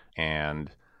implications.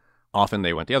 And often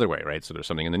they went the other way, right? So there's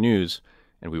something in the news,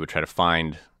 and we would try to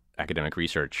find academic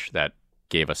research that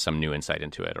gave us some new insight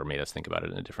into it or made us think about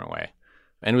it in a different way.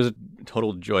 And it was a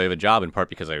total joy of a job, in part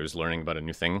because I was learning about a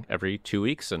new thing every 2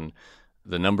 weeks, and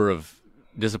the number of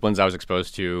disciplines I was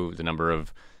exposed to, the number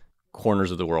of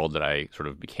corners of the world that I sort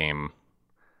of became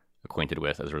acquainted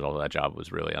with as a result of that job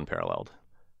was really unparalleled.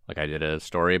 Like, I did a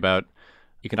story about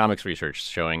economics research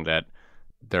showing that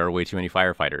there are way too many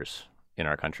firefighters in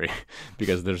our country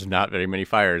because there's not very many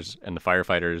fires, and the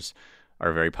firefighters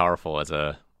are very powerful as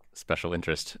a special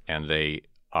interest, and they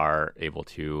are able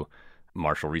to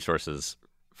marshal resources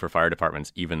for fire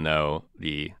departments even though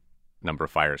the number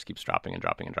of fires keeps dropping and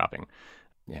dropping and dropping.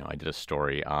 I did a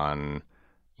story on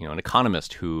an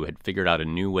economist who had figured out a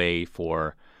new way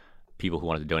for people who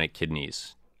wanted to donate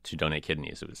kidneys.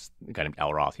 It was a guy named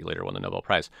Al Roth. He later won the Nobel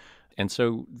Prize. And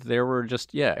so there were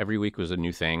just, every week was a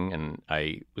new thing. And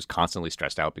I was constantly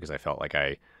stressed out because I felt like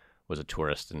I was a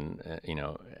tourist and,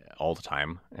 all the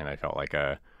time. And I felt like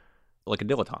a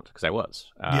dilettante because I was.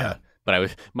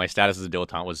 But my status as a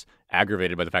dilettante was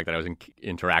aggravated by the fact that I was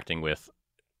interacting with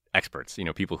experts,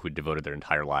 people who devoted their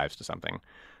entire lives to something.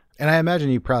 And I imagine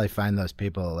you probably find those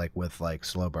people with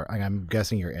slow burn. I'm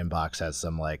guessing your inbox has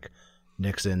some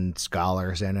Nixon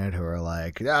scholars in it who are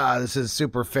like, this is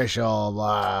superficial,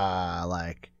 blah.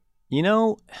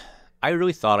 I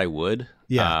really thought I would.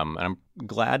 Yeah. And I'm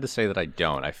glad to say that I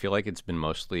don't. I feel like it's been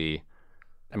mostly,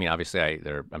 obviously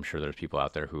I'm sure there's people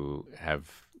out there who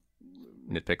have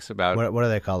nitpicks about what do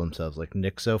they call themselves,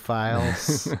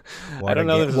 Nixophiles? I don't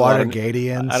know.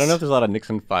 Watergatians. I don't know if there's a lot of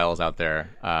Nixon files out there.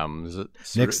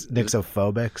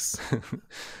 Nixophobics.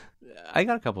 I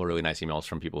got a couple of really nice emails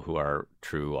from people who are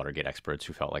true Watergate experts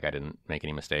who felt like I didn't make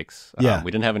any mistakes. Yeah.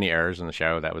 We didn't have any errors in the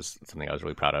show. That was something I was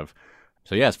really proud of.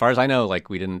 So as far as I know,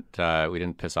 we didn't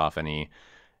piss off any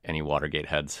Watergate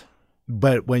heads.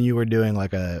 But when you were doing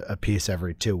a piece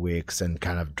every 2 weeks and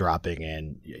kind of dropping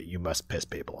in, you must piss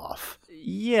people off.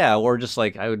 Yeah, or just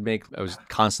I was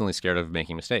constantly scared of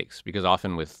making mistakes because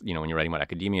often with, when you're writing about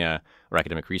academia or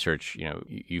academic research,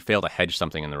 you fail to hedge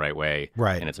something in the right way,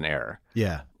 right, and it's an error.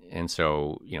 Yeah. And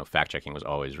so, fact checking was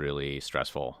always really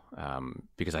stressful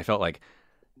because I felt like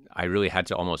I really had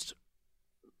to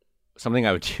something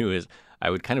I would do is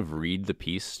I would kind of read the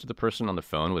piece to the person on the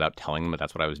phone without telling them that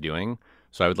that's what I was doing.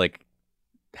 So I would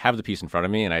have the piece in front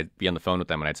of me and I'd be on the phone with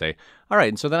them and I'd say, all right.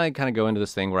 And so then I'd kind of go into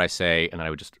this thing where I say, and then I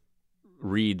would just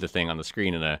read the thing on the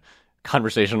screen in a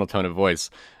conversational tone of voice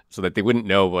so that they wouldn't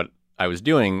know what I was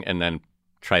doing and then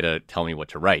try to tell me what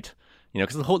to write.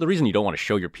 Because the reason you don't want to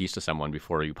show your piece to someone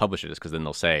before you publish it is because then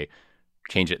they'll say,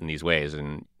 change it in these ways.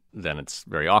 And then it's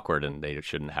very awkward and they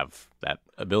shouldn't have that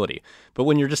ability. But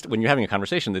when you're having a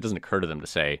conversation, it doesn't occur to them to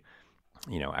say,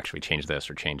 actually change this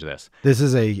or change this. This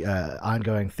is a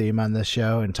ongoing theme on this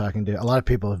show, and talking to a lot of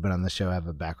people who've been on this show have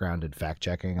a background in fact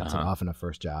checking. It's often a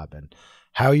first job, and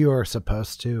how you are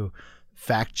supposed to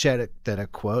fact check that a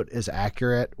quote is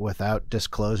accurate without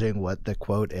disclosing what the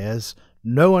quote is.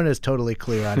 No one is totally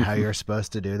clear on how you're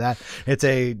supposed to do that. It's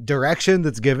a direction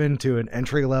that's given to an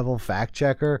entry-level fact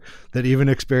checker that even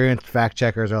experienced fact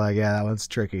checkers are like, yeah, that one's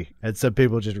tricky. And some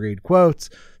people just read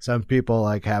quotes. Some people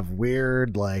have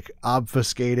weird,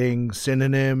 obfuscating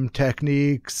synonym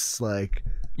techniques.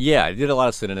 Yeah, I did a lot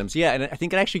of synonyms. Yeah, and I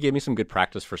think it actually gave me some good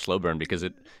practice for slow burn because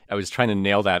I was trying to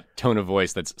nail that tone of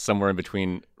voice that's somewhere in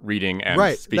between reading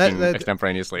and speaking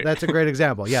extemporanee's. That's a great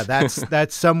example. Yeah,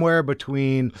 that's somewhere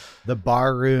between the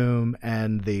bar room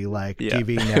and the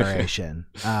TV narration.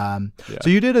 So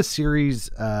you did a series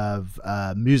of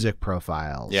music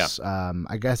profiles. Yeah.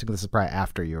 I guess this is probably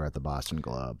after you were at the Boston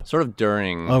Globe. Sort of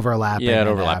during overlapping. Yeah, it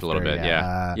overlapped a little after, bit.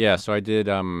 Yeah. So I did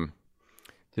a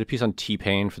piece on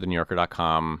T-Pain for the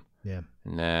NewYorker.com. Yeah.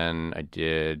 And then I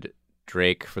did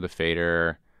Drake for the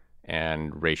Fader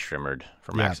and Ray Shrimmered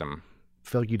for Maxim. I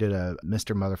feel like you did a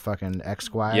Mr. Motherfucking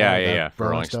Esquire. Yeah. For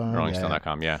Rolling Stone.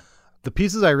 RollingStone.com, yeah. The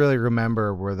pieces I really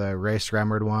remember were the Ray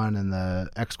Shremmerd one and the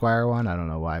Esquire one. I don't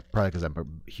know why. Probably because I'm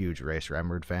a huge Ray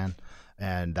Shremmerd fan.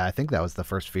 And I think that was the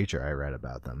first feature I read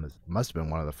about them. It must have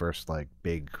been one of the first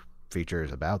big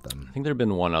features about them. I think there had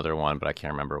been one other one, but I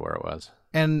can't remember where it was.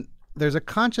 And there's a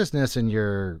consciousness in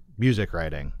your music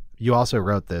writing. You also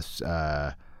wrote this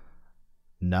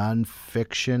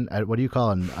nonfiction. What do you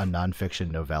call a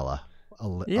nonfiction novella?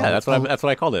 That's what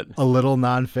I called it. A little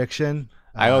nonfiction.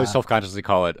 I always self-consciously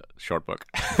call it short book.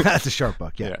 That's a short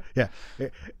book. Yeah.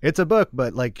 It's a book,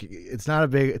 but it's not a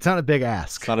big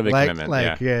ask. It's not a big commitment.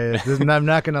 I'm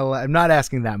not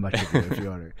asking that much of you if you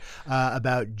order.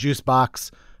 About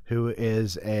Juicebox, who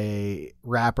is a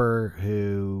rapper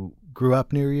who grew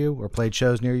up near you or played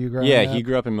shows near you growing up? Yeah, he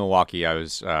grew up in Milwaukee. I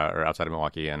was or outside of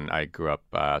Milwaukee, and I grew up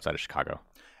outside of Chicago.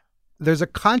 There's a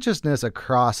consciousness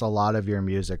across a lot of your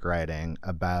music writing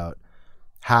about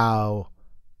how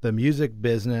the music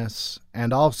business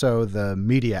and also the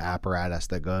media apparatus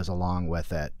that goes along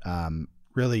with it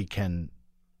really can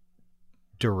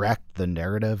direct the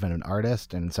narrative in an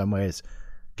artist, and in some ways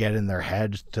get in their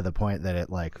head to the point that it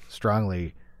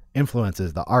strongly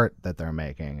influences the art that they're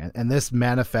making. And this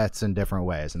manifests in different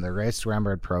ways. In the Ray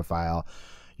Shremmerd profile,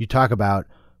 you talk about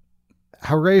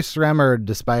how Ray Shremmerd,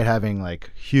 despite having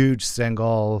huge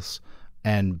singles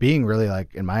and being really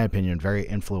in my opinion, very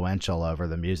influential over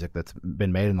the music that's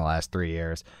been made in the last 3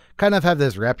 years, kind of have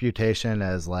this reputation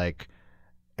as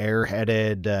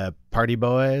airheaded party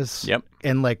boys. Yep.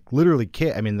 And literally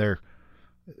kid. I mean, they're,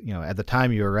 at the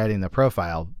time you were writing the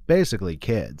profile, basically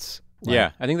kids.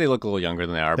 Yeah, I think they look a little younger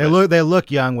than they are. They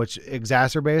look young, which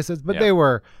exacerbates it. But they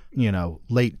were,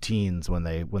 late teens when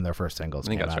their first singles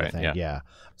came out. Right. I think. Yeah.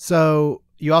 So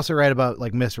you also write about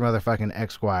Mr. Motherfucking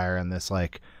Esquire and this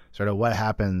sort of what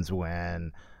happens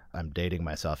when, I'm dating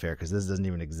myself here because this doesn't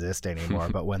even exist anymore.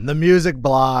 But when the music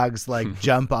blogs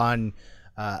jump on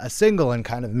a single and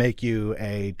kind of make you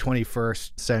a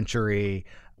 21st century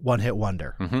one-hit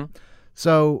wonder. Mm-hmm.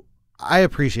 So I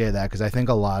appreciate that because I think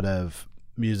a lot of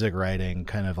music writing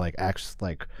kind of acts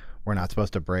we're not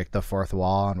supposed to break the fourth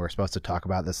wall and we're supposed to talk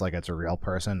about this like it's a real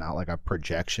person, not like a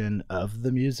projection of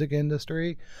the music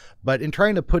industry. But in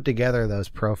trying to put together those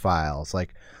profiles,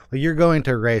 you're going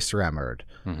to Ray Shremmerd.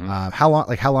 Mm-hmm.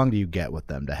 How long do you get with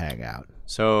them to hang out?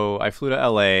 So I flew to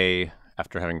LA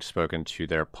after having spoken to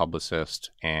their publicist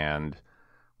and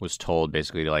was told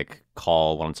basically to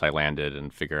call once I landed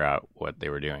and figure out what they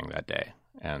were doing that day.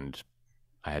 And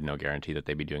I had no guarantee that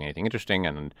they'd be doing anything interesting,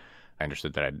 and I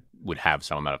understood that I would have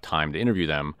some amount of time to interview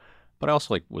them, but I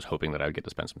also was hoping that I would get to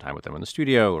spend some time with them in the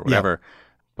studio or whatever. Yeah.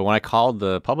 But when I called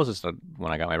the publicist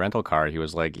when I got my rental car, he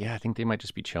was like, "Yeah, I think they might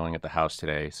just be chilling at the house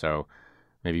today, so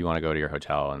maybe you want to go to your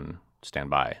hotel and stand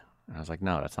by." And I was like,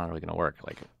 "No, that's not really going to work.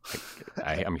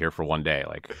 I'm here for one day.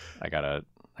 I gotta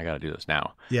do this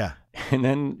now." Yeah. And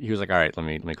then he was like, "All right, let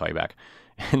me call you back."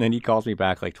 And then he calls me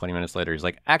back 20 minutes later. He's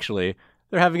like, "Actually,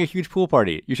 they're having a huge pool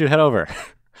party. You should head over."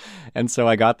 And so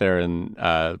I got there, and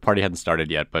the party hadn't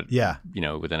started yet. But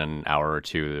within an hour or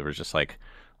two, there was just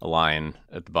a line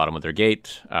at the bottom of their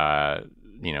gate,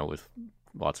 with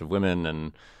lots of women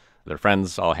and their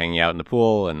friends all hanging out in the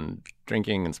pool and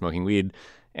drinking and smoking weed.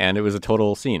 And it was a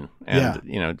total scene. And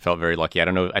it felt very lucky. I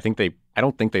don't know. I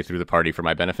don't think they threw the party for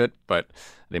my benefit, but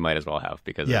they might as well have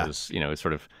because it was, it's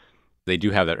sort of. They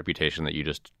do have that reputation that you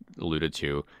just alluded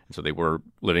to. And so they were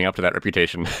living up to that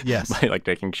reputation by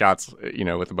taking shots,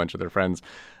 with a bunch of their friends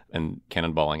and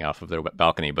cannonballing off of their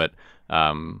balcony. But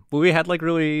we had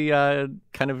really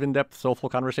kind of in-depth, soulful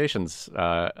conversations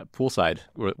poolside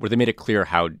where they made it clear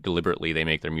how deliberately they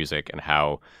make their music and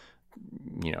how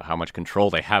much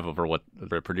control they have over what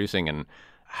they're producing and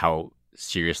how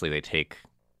seriously they take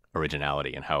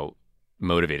originality and how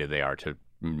motivated they are to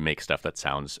make stuff that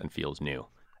sounds and feels new.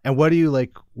 And what do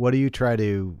you try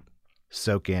to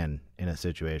soak in a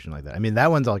situation like that? I mean,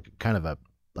 that one's kind of a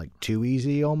too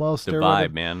easy almost. The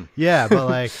vibe, man. Yeah,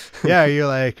 but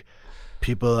you're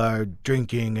people are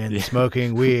drinking and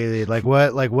smoking weed. Like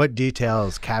what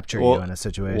details capture you in a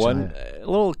situation?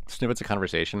 Little snippets of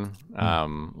conversation.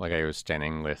 Like I was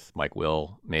standing with Mike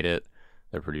Will, Made It,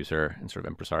 their producer and sort of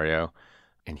impresario,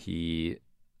 and he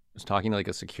was talking to like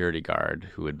a security guard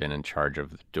who had been in charge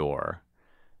of the door,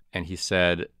 and he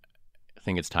said, "I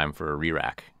think it's time for a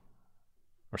re-rack,"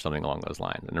 or something along those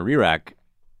lines. And a re-rack,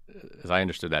 as I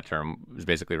understood that term, is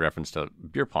basically a reference to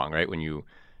beer pong, right? When you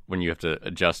have to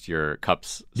adjust your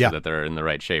cups so that they're in the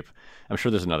right shape. I'm sure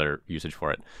there's another usage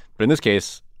for it. But in this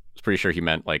case, I was pretty sure he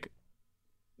meant like,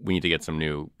 we need to get some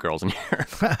new girls in here.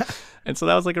 And so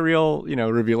that was like a real,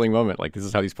 revealing moment. Like, this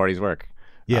is how these parties work.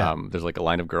 Yeah. There's like a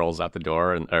line of girls out the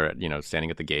door or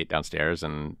standing at the gate downstairs,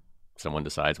 and someone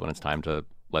decides when it's time to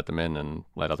let them in and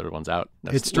let other ones out.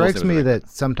 It strikes me that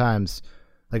sometimes,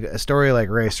 like a story like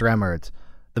Ray Sremmurd,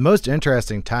 the most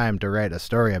interesting time to write a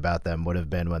story about them would have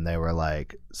been when they were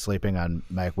like sleeping on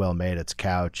Mike Will Made It's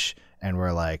couch and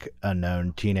were like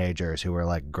unknown teenagers who were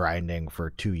like grinding for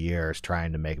 2 years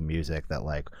trying to make music that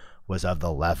like was of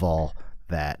the level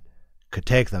that could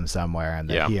take them somewhere and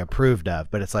that he approved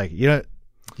of. But it's like you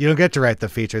don't get to write the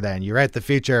feature then. You write the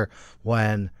feature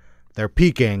when they're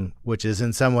peaking, which is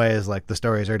in some ways like the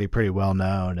story is already pretty well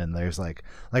known, and there's like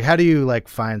how do you like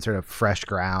find sort of fresh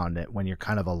ground when you're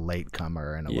kind of a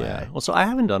latecomer in a way? Well, so I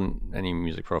haven't done any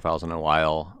music profiles in a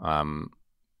while.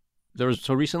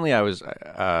 Recently I was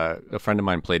a friend of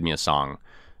mine played me a song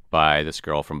by this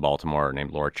girl from Baltimore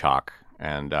named Laura Chalk,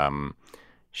 and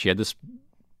she had this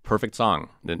perfect song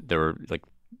that there were like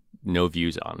no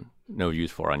views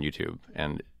for on YouTube,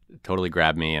 and it totally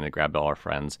grabbed me, and it grabbed all our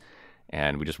friends.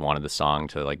 And we just wanted the song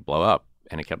to like blow up,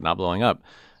 and it kept not blowing up.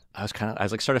 I was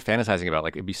started fantasizing about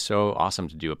like, it'd be so awesome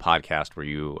to do a podcast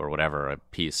a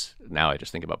piece. Now I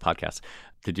just think about podcasts,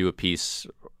 to do a piece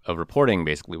of reporting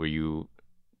basically where you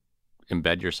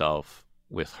embed yourself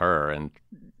with her and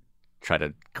try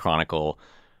to chronicle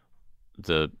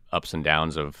the ups and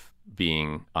downs of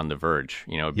being on the verge,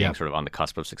 being sort of on the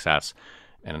cusp of success.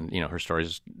 And, her story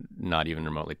is not even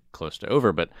remotely close to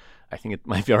over, but I think it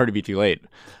might be already be too late.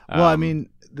 Well, I mean,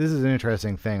 this is an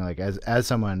interesting thing. Like, as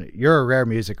someone, you're a rare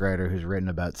music writer who's written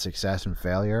about success and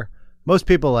failure. Most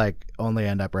people, like, only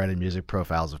end up writing music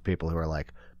profiles of people who are,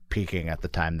 like, peaking at the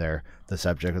time they're the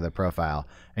subject of the profile.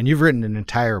 And you've written an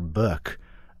entire book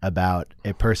about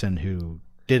a person who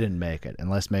didn't make it,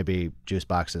 unless maybe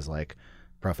Juicebox's, like,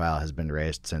 profile has been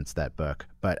raised since that book.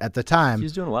 But at the time,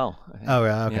 he's doing well, I think. Oh,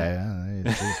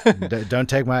 okay. Don't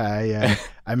take my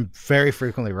I'm very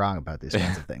frequently wrong about these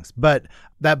kinds of things. But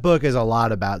that book is a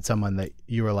lot about someone that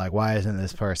you were like, why isn't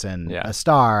this person a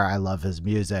star? I love his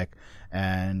music.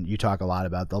 And you talk a lot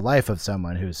about the life of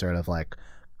someone who's sort of like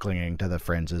clinging to the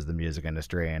fringes of the music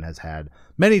industry and has had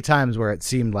many times where it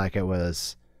seemed like it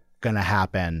was going to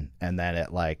happen and then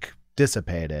it like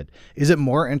dissipated. Is it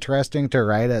more interesting to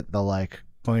write at the like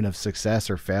point of success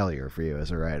or failure for you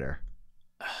as a writer?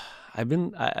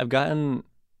 I've gotten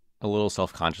a little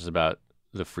self-conscious about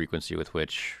the frequency with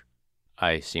which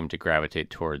I seem to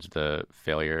gravitate towards the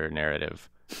failure narrative.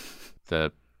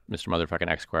 The Mr.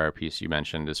 Motherfucking Esquire piece you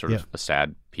mentioned is sort of a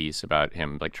sad piece about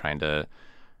him like trying to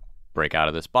break out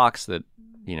of this box that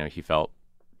he felt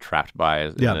trapped by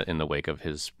in the wake of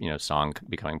his song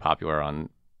becoming popular on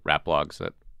rap blogs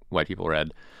that white people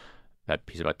read. That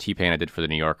piece about T-Pain I did for the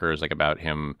New Yorker is like about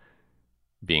him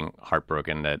being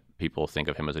heartbroken that people think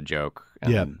of him as a joke,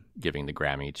 and giving the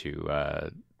Grammy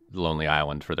to Lonely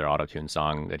Island for their autotune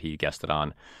song that he guested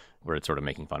on, where it's sort of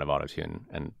making fun of autotune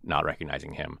and not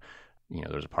recognizing him.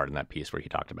 There's a part in that piece where he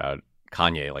talked about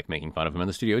Kanye like making fun of him in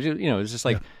the studio. It's just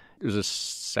like it was a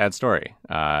sad story.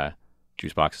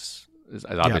 Juicebox is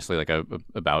obviously like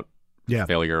about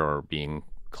failure or being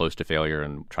close to failure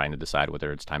and trying to decide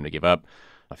whether it's time to give up.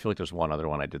 I feel like there's one other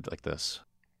one I did like this.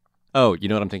 Oh, you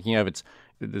know what I'm thinking of? This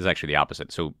is actually the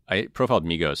opposite. So I profiled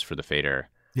Migos for the Fader.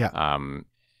 Yeah.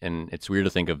 And it's weird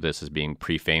to think of this as being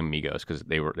pre-fame Migos because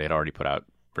they had already put out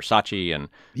Versace and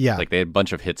like they had a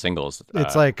bunch of hit singles.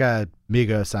 It's like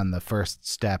Migos on the first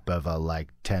step of a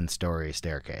like 10-story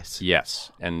staircase.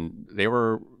 Yes, and they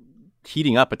were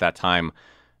heating up at that time,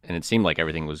 and it seemed like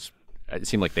it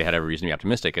seemed like they had every reason to be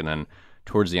optimistic. And then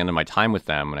towards the end of my time with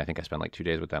them, and I think I spent like 2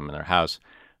 days with them in their house,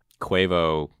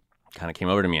 Quavo kind of came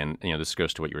over to me, and this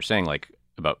goes to what you were saying, like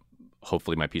about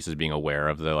hopefully my pieces being aware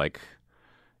of the like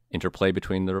interplay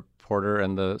between the reporter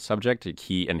and the subject.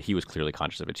 He was clearly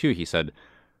conscious of it too. He said,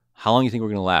 "How long do you think we're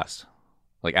going to last?"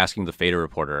 Like asking the Fader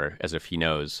reporter as if he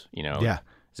knows,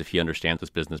 as if he understands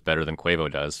this business better than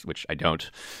Quavo does, which I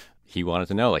don't. He wanted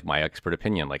to know, like, my expert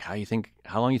opinion, like how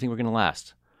long do you think we're going to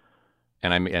last?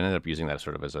 And I ended up using that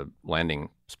sort of as a landing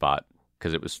spot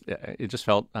because it just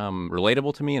felt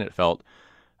relatable to me, and it felt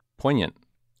poignant.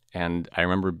 And I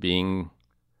remember being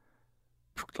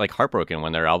like heartbroken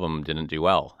when their album didn't do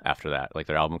well after that. Like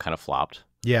their album kind of flopped.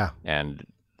 Yeah. And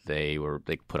they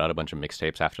put out a bunch of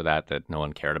mixtapes after that no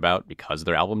one cared about because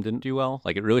their album didn't do well.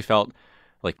 Like it really felt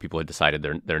like people had decided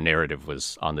their narrative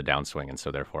was on the downswing, and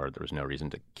so therefore there was no reason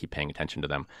to keep paying attention to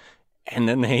them. And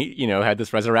then they, had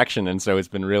this resurrection, and so it's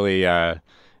been really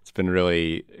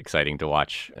exciting to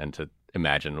watch and to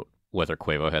imagine whether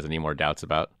Quavo has any more doubts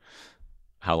about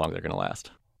how long they're going to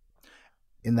last.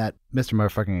 In that Mr.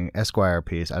 Motherfucking Esquire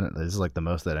piece, this is like the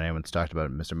most that anyone's talked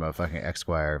about Mr. Motherfucking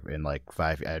Esquire in like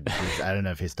 5 years. I don't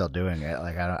know if he's still doing it.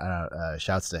 Like, I don't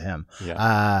shouts to him.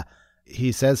 Yeah.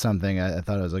 He says something, I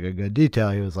thought it was like a good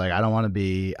detail. He was like, I don't want to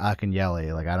be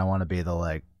Akinyele. Like, I don't want to be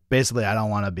basically, I don't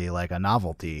want to be like a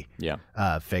novelty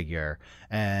figure.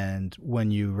 And when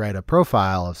you write a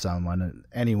profile of someone,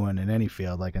 anyone in any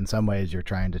field, like in some ways you're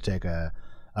trying to take a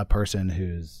person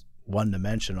who's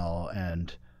one-dimensional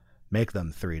and make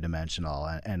them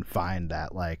three-dimensional and find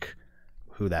that like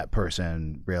who that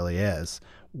person really is.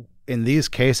 In these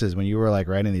cases, when you were like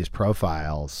writing these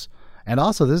profiles, and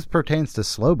also this pertains to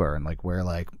Slow Burn, like where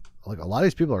like a lot of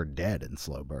these people are dead in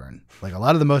Slow Burn. Like a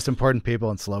lot of the most important people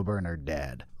in Slow Burn are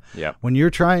dead. Yeah. When you're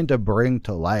trying to bring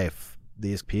to life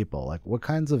these people, like what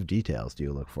kinds of details do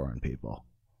you look for in people?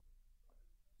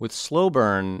 With Slow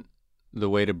Burn, the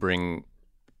way to bring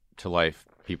to life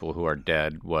people who are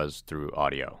dead was through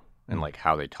audio and like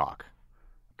how they talk,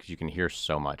 because you can hear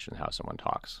so much in how someone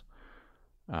talks.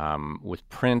 With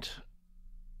print,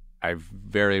 I've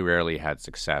very rarely had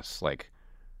success like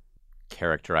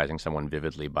characterizing someone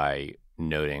vividly by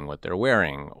noting what they're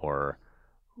wearing or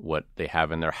what they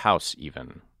have in their house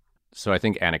even. So I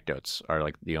think anecdotes are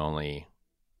like the only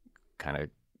kind of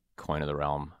coin of the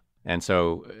realm. And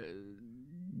so,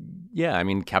 yeah, I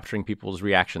mean, capturing people's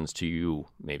reactions to you,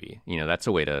 maybe, that's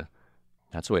a way to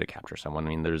capture someone. I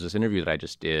mean, there's this interview that I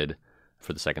just did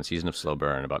for the second season of Slow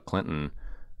Burn about Clinton.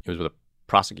 It was with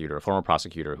a former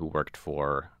prosecutor who worked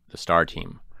for the Star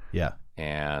team. Yeah.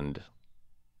 And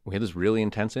we had this really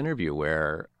intense interview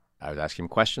where I was asking him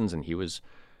questions and he was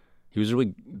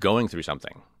really going through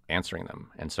something, answering them.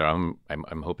 And so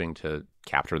I'm hoping to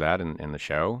capture that in the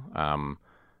show.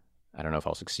 I don't know if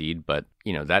I'll succeed, but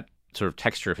that sort of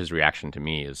texture of his reaction to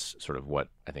me is sort of what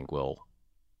I think will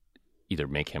either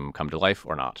make him come to life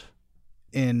or not.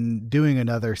 In doing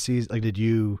another season, like, did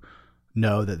you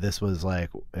know that this was like,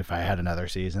 if I had another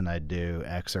season, I'd do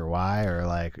X or Y, or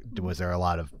like, was there a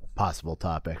lot of possible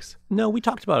topics? No, we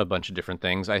talked about a bunch of different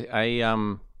things.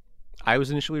 I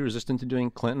was initially resistant to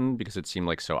doing Clinton because it seemed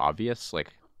like so obvious, like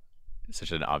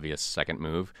such an obvious second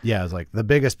move. Yeah, it was like the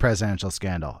biggest presidential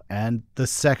scandal and the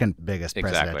second biggest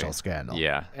presidential scandal.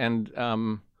 Yeah, and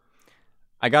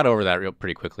I got over that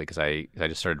pretty quickly because I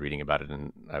just started reading about it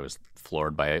and I was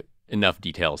floored by enough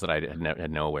details that I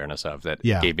had no awareness of that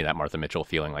gave me that Martha Mitchell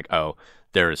feeling like, oh,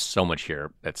 there is so much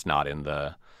here that's not in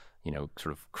the,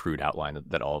 sort of crude outline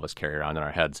that all of us carry around in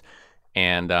our heads.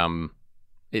 And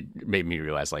it made me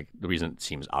realize, like, the reason it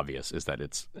seems obvious is that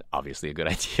it's obviously a good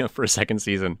idea for a second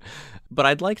season. But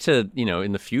I'd like to,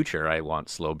 in the future, I want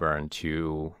Slow Burn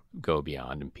to go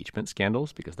beyond impeachment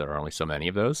scandals because there are only so many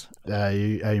of those.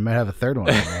 You might have a third one.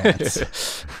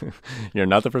 You're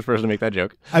not the first person to make that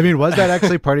joke. I mean, was that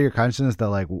actually part of your consciousness that,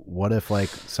 like, what if, like,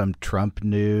 some Trump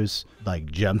news, like,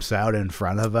 jumps out in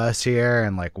front of us here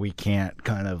and, like, we can't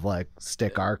kind of, like,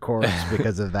 stick our course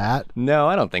because of that? No,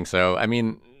 I don't think so. I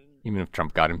mean, even if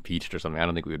Trump got impeached or something, I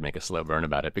don't think we would make a Slow Burn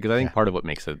about it because I think part of what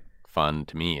makes it fun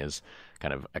to me is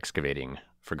kind of excavating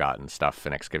forgotten stuff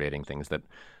and excavating things that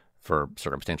for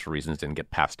circumstantial reasons didn't get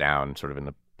passed down sort of in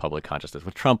the public consciousness.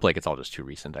 With Trump, like, it's all just too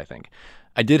recent, I think.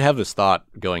 I did have this thought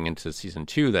going into season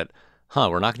 2 that,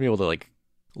 we're not going to be able to, like,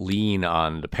 lean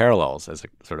on the parallels as a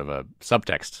sort of a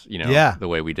subtext, the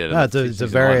way we did. It's a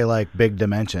very like big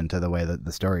dimension to the way that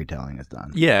the storytelling is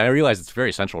done. Yeah, I realized it's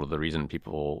very central to the reason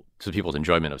people's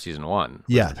enjoyment of season 1.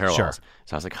 Yeah, the parallels. Sure.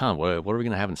 So I was like, what are we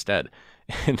going to have instead?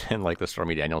 And then, like, the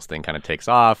Stormy Daniels thing kind of takes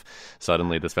off.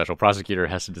 Suddenly, the special prosecutor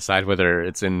has to decide whether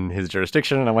it's in his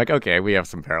jurisdiction. And I'm like, okay, we have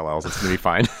some parallels. It's going to be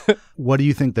fine. What do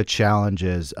you think the challenge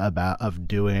is of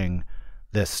doing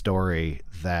this story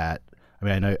that, I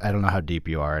mean, I don't know how deep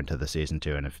you are into the season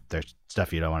 2, and if there's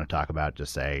stuff you don't want to talk about,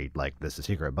 just say, like, this is a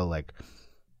secret. But, like,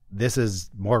 this is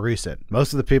more recent.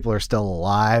 Most of the people are still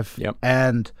alive. Yep.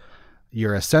 And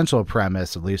your essential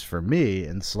premise, at least for me,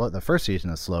 in the first season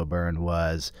of Slow Burn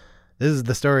was, this is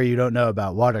the story you don't know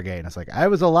about Watergate. And it's like, I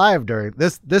was alive during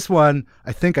this one.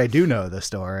 I think I do know the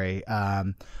story.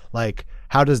 Like,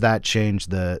 How does that change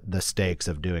the stakes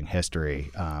of doing history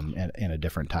in a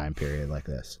different time period like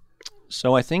this?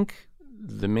 So I think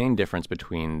the main difference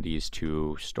between these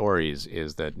two stories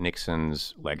is that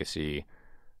Nixon's legacy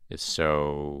is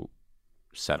so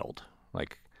settled.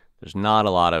 Like, there's not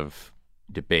a lot of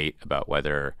debate about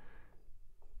whether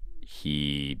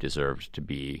he deserved to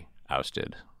be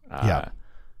ousted.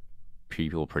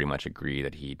 People pretty much agree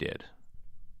that he did.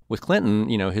 With Clinton,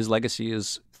 his legacy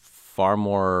is far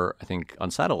more, I think,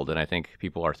 unsettled, and I think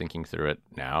people are thinking through it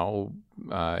now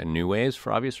in new ways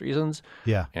for obvious reasons.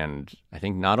 Yeah. And I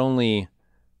think not only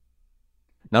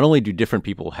do different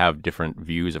people have different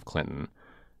views of Clinton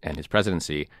and his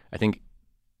presidency, I think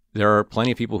there are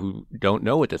plenty of people who don't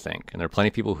know what to think, and there are plenty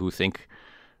of people who think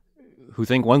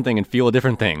one thing and feel a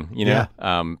different thing.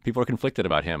 People are conflicted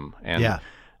about him, and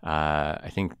I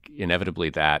think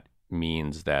inevitably that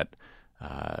means that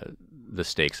the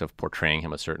stakes of portraying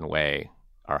him a certain way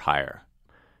are higher.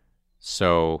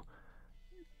 So,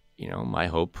 my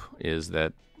hope is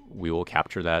that we will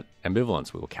capture that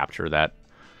ambivalence. We will capture that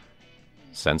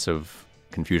sense of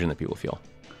confusion that people feel.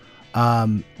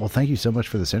 Well, thank you so much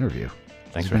for this interview.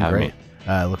 Thanks for having me.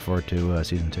 I look forward to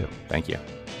season 2. Thank you.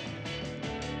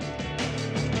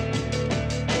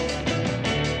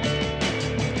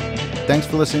 Thanks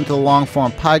for listening to the Long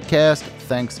Form Podcast.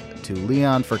 Thanks to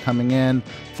Leon for coming in.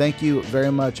 Thank you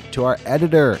very much to our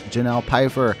editor, Janelle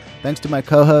Pfeiffer. Thanks to my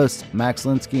co-hosts, Max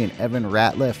Linsky and Evan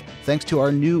Ratliff. Thanks to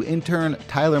our new intern,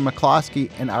 Tyler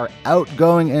McCloskey, and our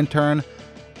outgoing intern,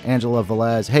 Angela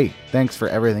Velez. Hey, thanks for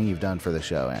everything you've done for the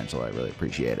show, Angela. I really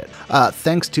appreciate it.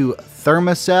 Thanks to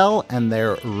Thermacell and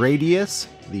their Radius,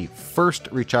 the first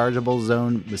rechargeable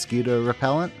zone mosquito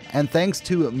repellent. And thanks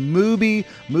to Mubi.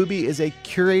 Mubi is a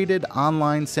curated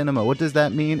online cinema. What does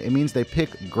that mean? It means they pick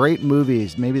great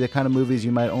movies, maybe the kind of movies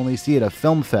you might only see at a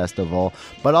film festival,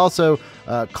 but also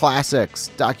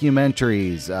classics,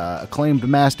 documentaries, acclaimed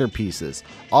masterpieces.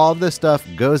 All this stuff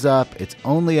goes up. It's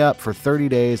only up for 30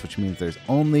 days, which means there's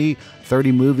only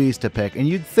 30 movies to pick. And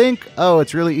you'd think,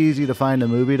 it's really easy to find a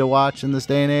movie to watch in this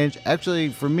day and age. Actually,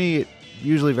 for me, it's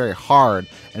usually very hard,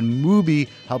 and Mubi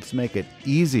helps make it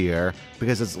easier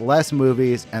because it's less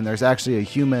movies and there's actually a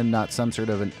human, not some sort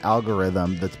of an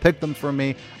algorithm that's picked them for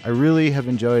me. I really have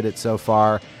enjoyed it so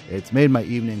far. It's made my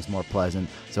evenings more pleasant.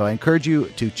 So I encourage you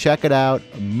to check it out.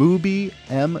 Mubi,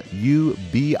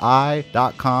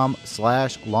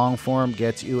 MUBI.com/longform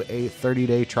gets you a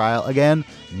 30-day trial. Again,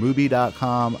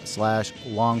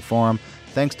 Mubi.com/longform.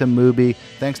 Thanks to Mubi.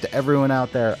 Thanks to everyone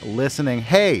out there listening.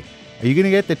 Hey, are you going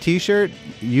to get the t-shirt?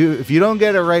 If you don't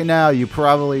get it right now, you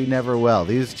probably never will.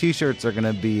 These t-shirts are going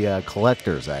to be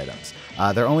collector's items.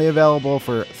 They're only available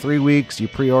for 3 weeks. You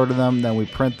pre-order them, then we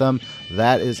print them.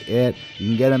 That is it. You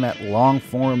can get them at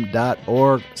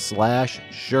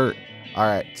longform.org/shirt. All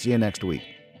right, see you next week.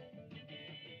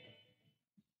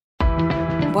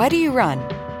 Why do you run?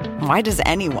 Why does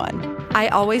anyone? I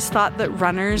always thought that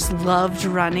runners loved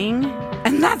running,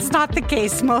 and that's not the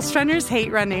case. Most runners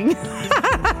hate running.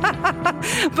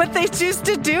 But they choose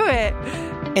to do it.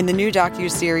 In the new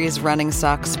docuseries Running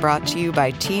Sucks, brought to you by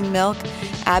Team Milk,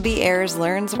 Abby Ayers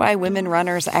learns why women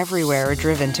runners everywhere are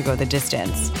driven to go the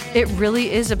distance. It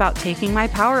really is about taking my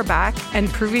power back and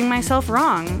proving myself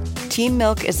wrong. Team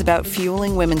Milk is about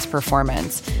fueling women's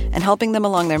performance and helping them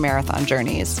along their marathon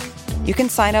journeys. You can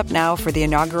sign up now for the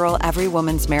inaugural Every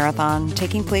Woman's Marathon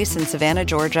taking place in Savannah,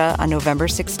 Georgia on November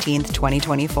 16th,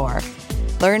 2024.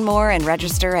 Learn more and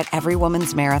register at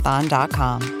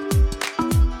everywomansmarathon.com.